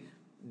was saying,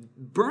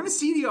 burn a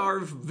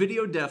CDR of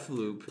Video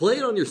Deathloop. Play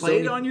it on your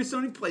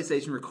Sony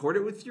PlayStation, record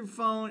it with your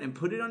phone, and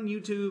put it on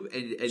YouTube.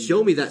 And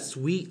show me that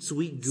sweet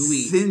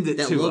GUI send it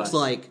that to looks us.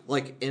 like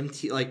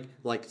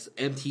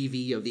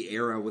MTV of the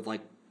era with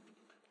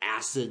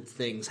acid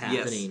things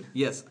happening.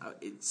 Yes.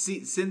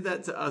 Send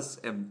that to us,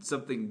 and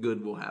something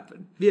good will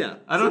happen. Yeah.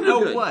 I don't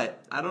know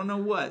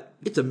what.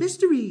 It's a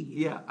mystery.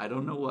 Yeah, I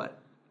don't know what.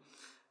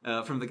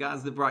 From the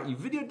guys that brought you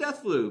Video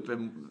Deathloop,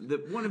 and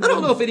I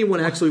don't know if anyone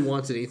actually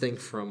wants anything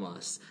from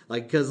us,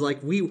 because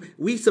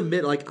we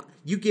submit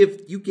you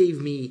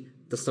gave me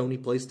the Sony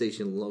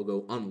PlayStation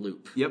logo on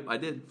loop. Yep, I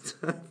did.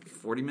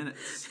 40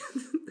 minutes.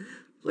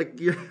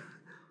 You're.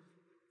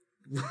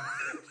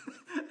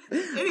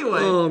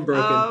 Anyway, I'm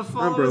broken.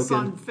 Follow us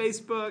on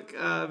Facebook,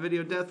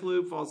 Video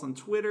Deathloop. Follow us on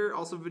Twitter,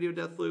 also Video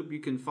Deathloop. You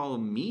can follow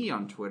me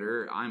on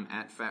Twitter. I'm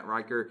at Fat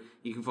Riker.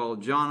 You can follow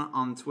John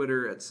on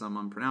Twitter at some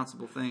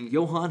unpronounceable thing.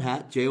 Johann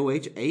Hat,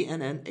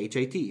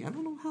 JOHANNHAT. I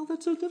don't know how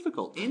that's so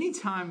difficult.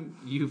 Anytime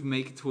you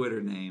make a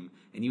Twitter name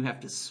and you have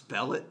to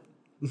spell it,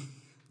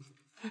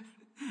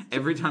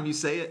 Every time you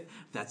say it,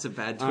 that's a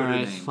bad Twitter All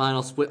right, name. fine.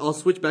 I'll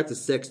switch back to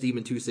Sex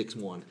Demon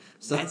 261.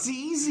 So That's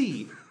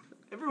easy.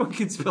 Everyone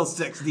can spell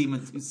Sex Demon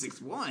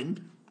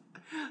 261.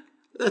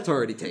 that's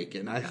already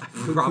taken.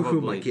 Probably. Who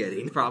am I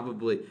kidding?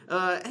 Probably.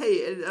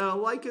 Hey,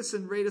 like us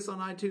and rate us on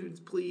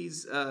iTunes,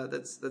 please.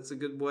 That's a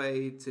good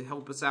way to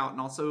help us out.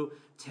 And also,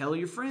 tell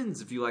your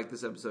friends if you like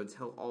this episode.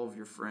 Tell all of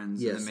your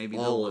friends. Yes, and then maybe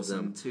all they'll of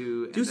them. listen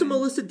too. Do some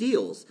illicit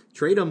deals.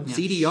 Trade them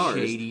CDRs.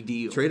 Shady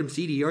deals. Trade them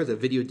CDRs at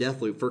Video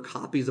Deathloop for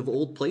copies of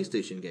old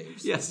PlayStation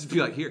games. Yes, just be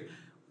like, here,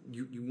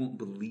 you won't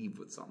believe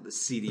what's on the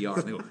CDR.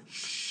 And they go,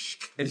 shh.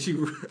 And she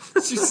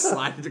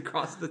slide it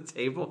across the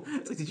table.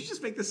 It's like, did you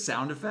just make the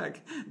sound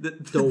effect?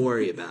 Don't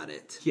worry about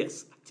it.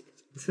 Yes, I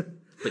did.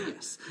 But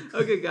yes.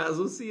 Okay, guys,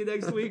 we'll see you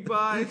next week.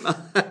 Bye.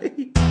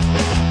 Bye.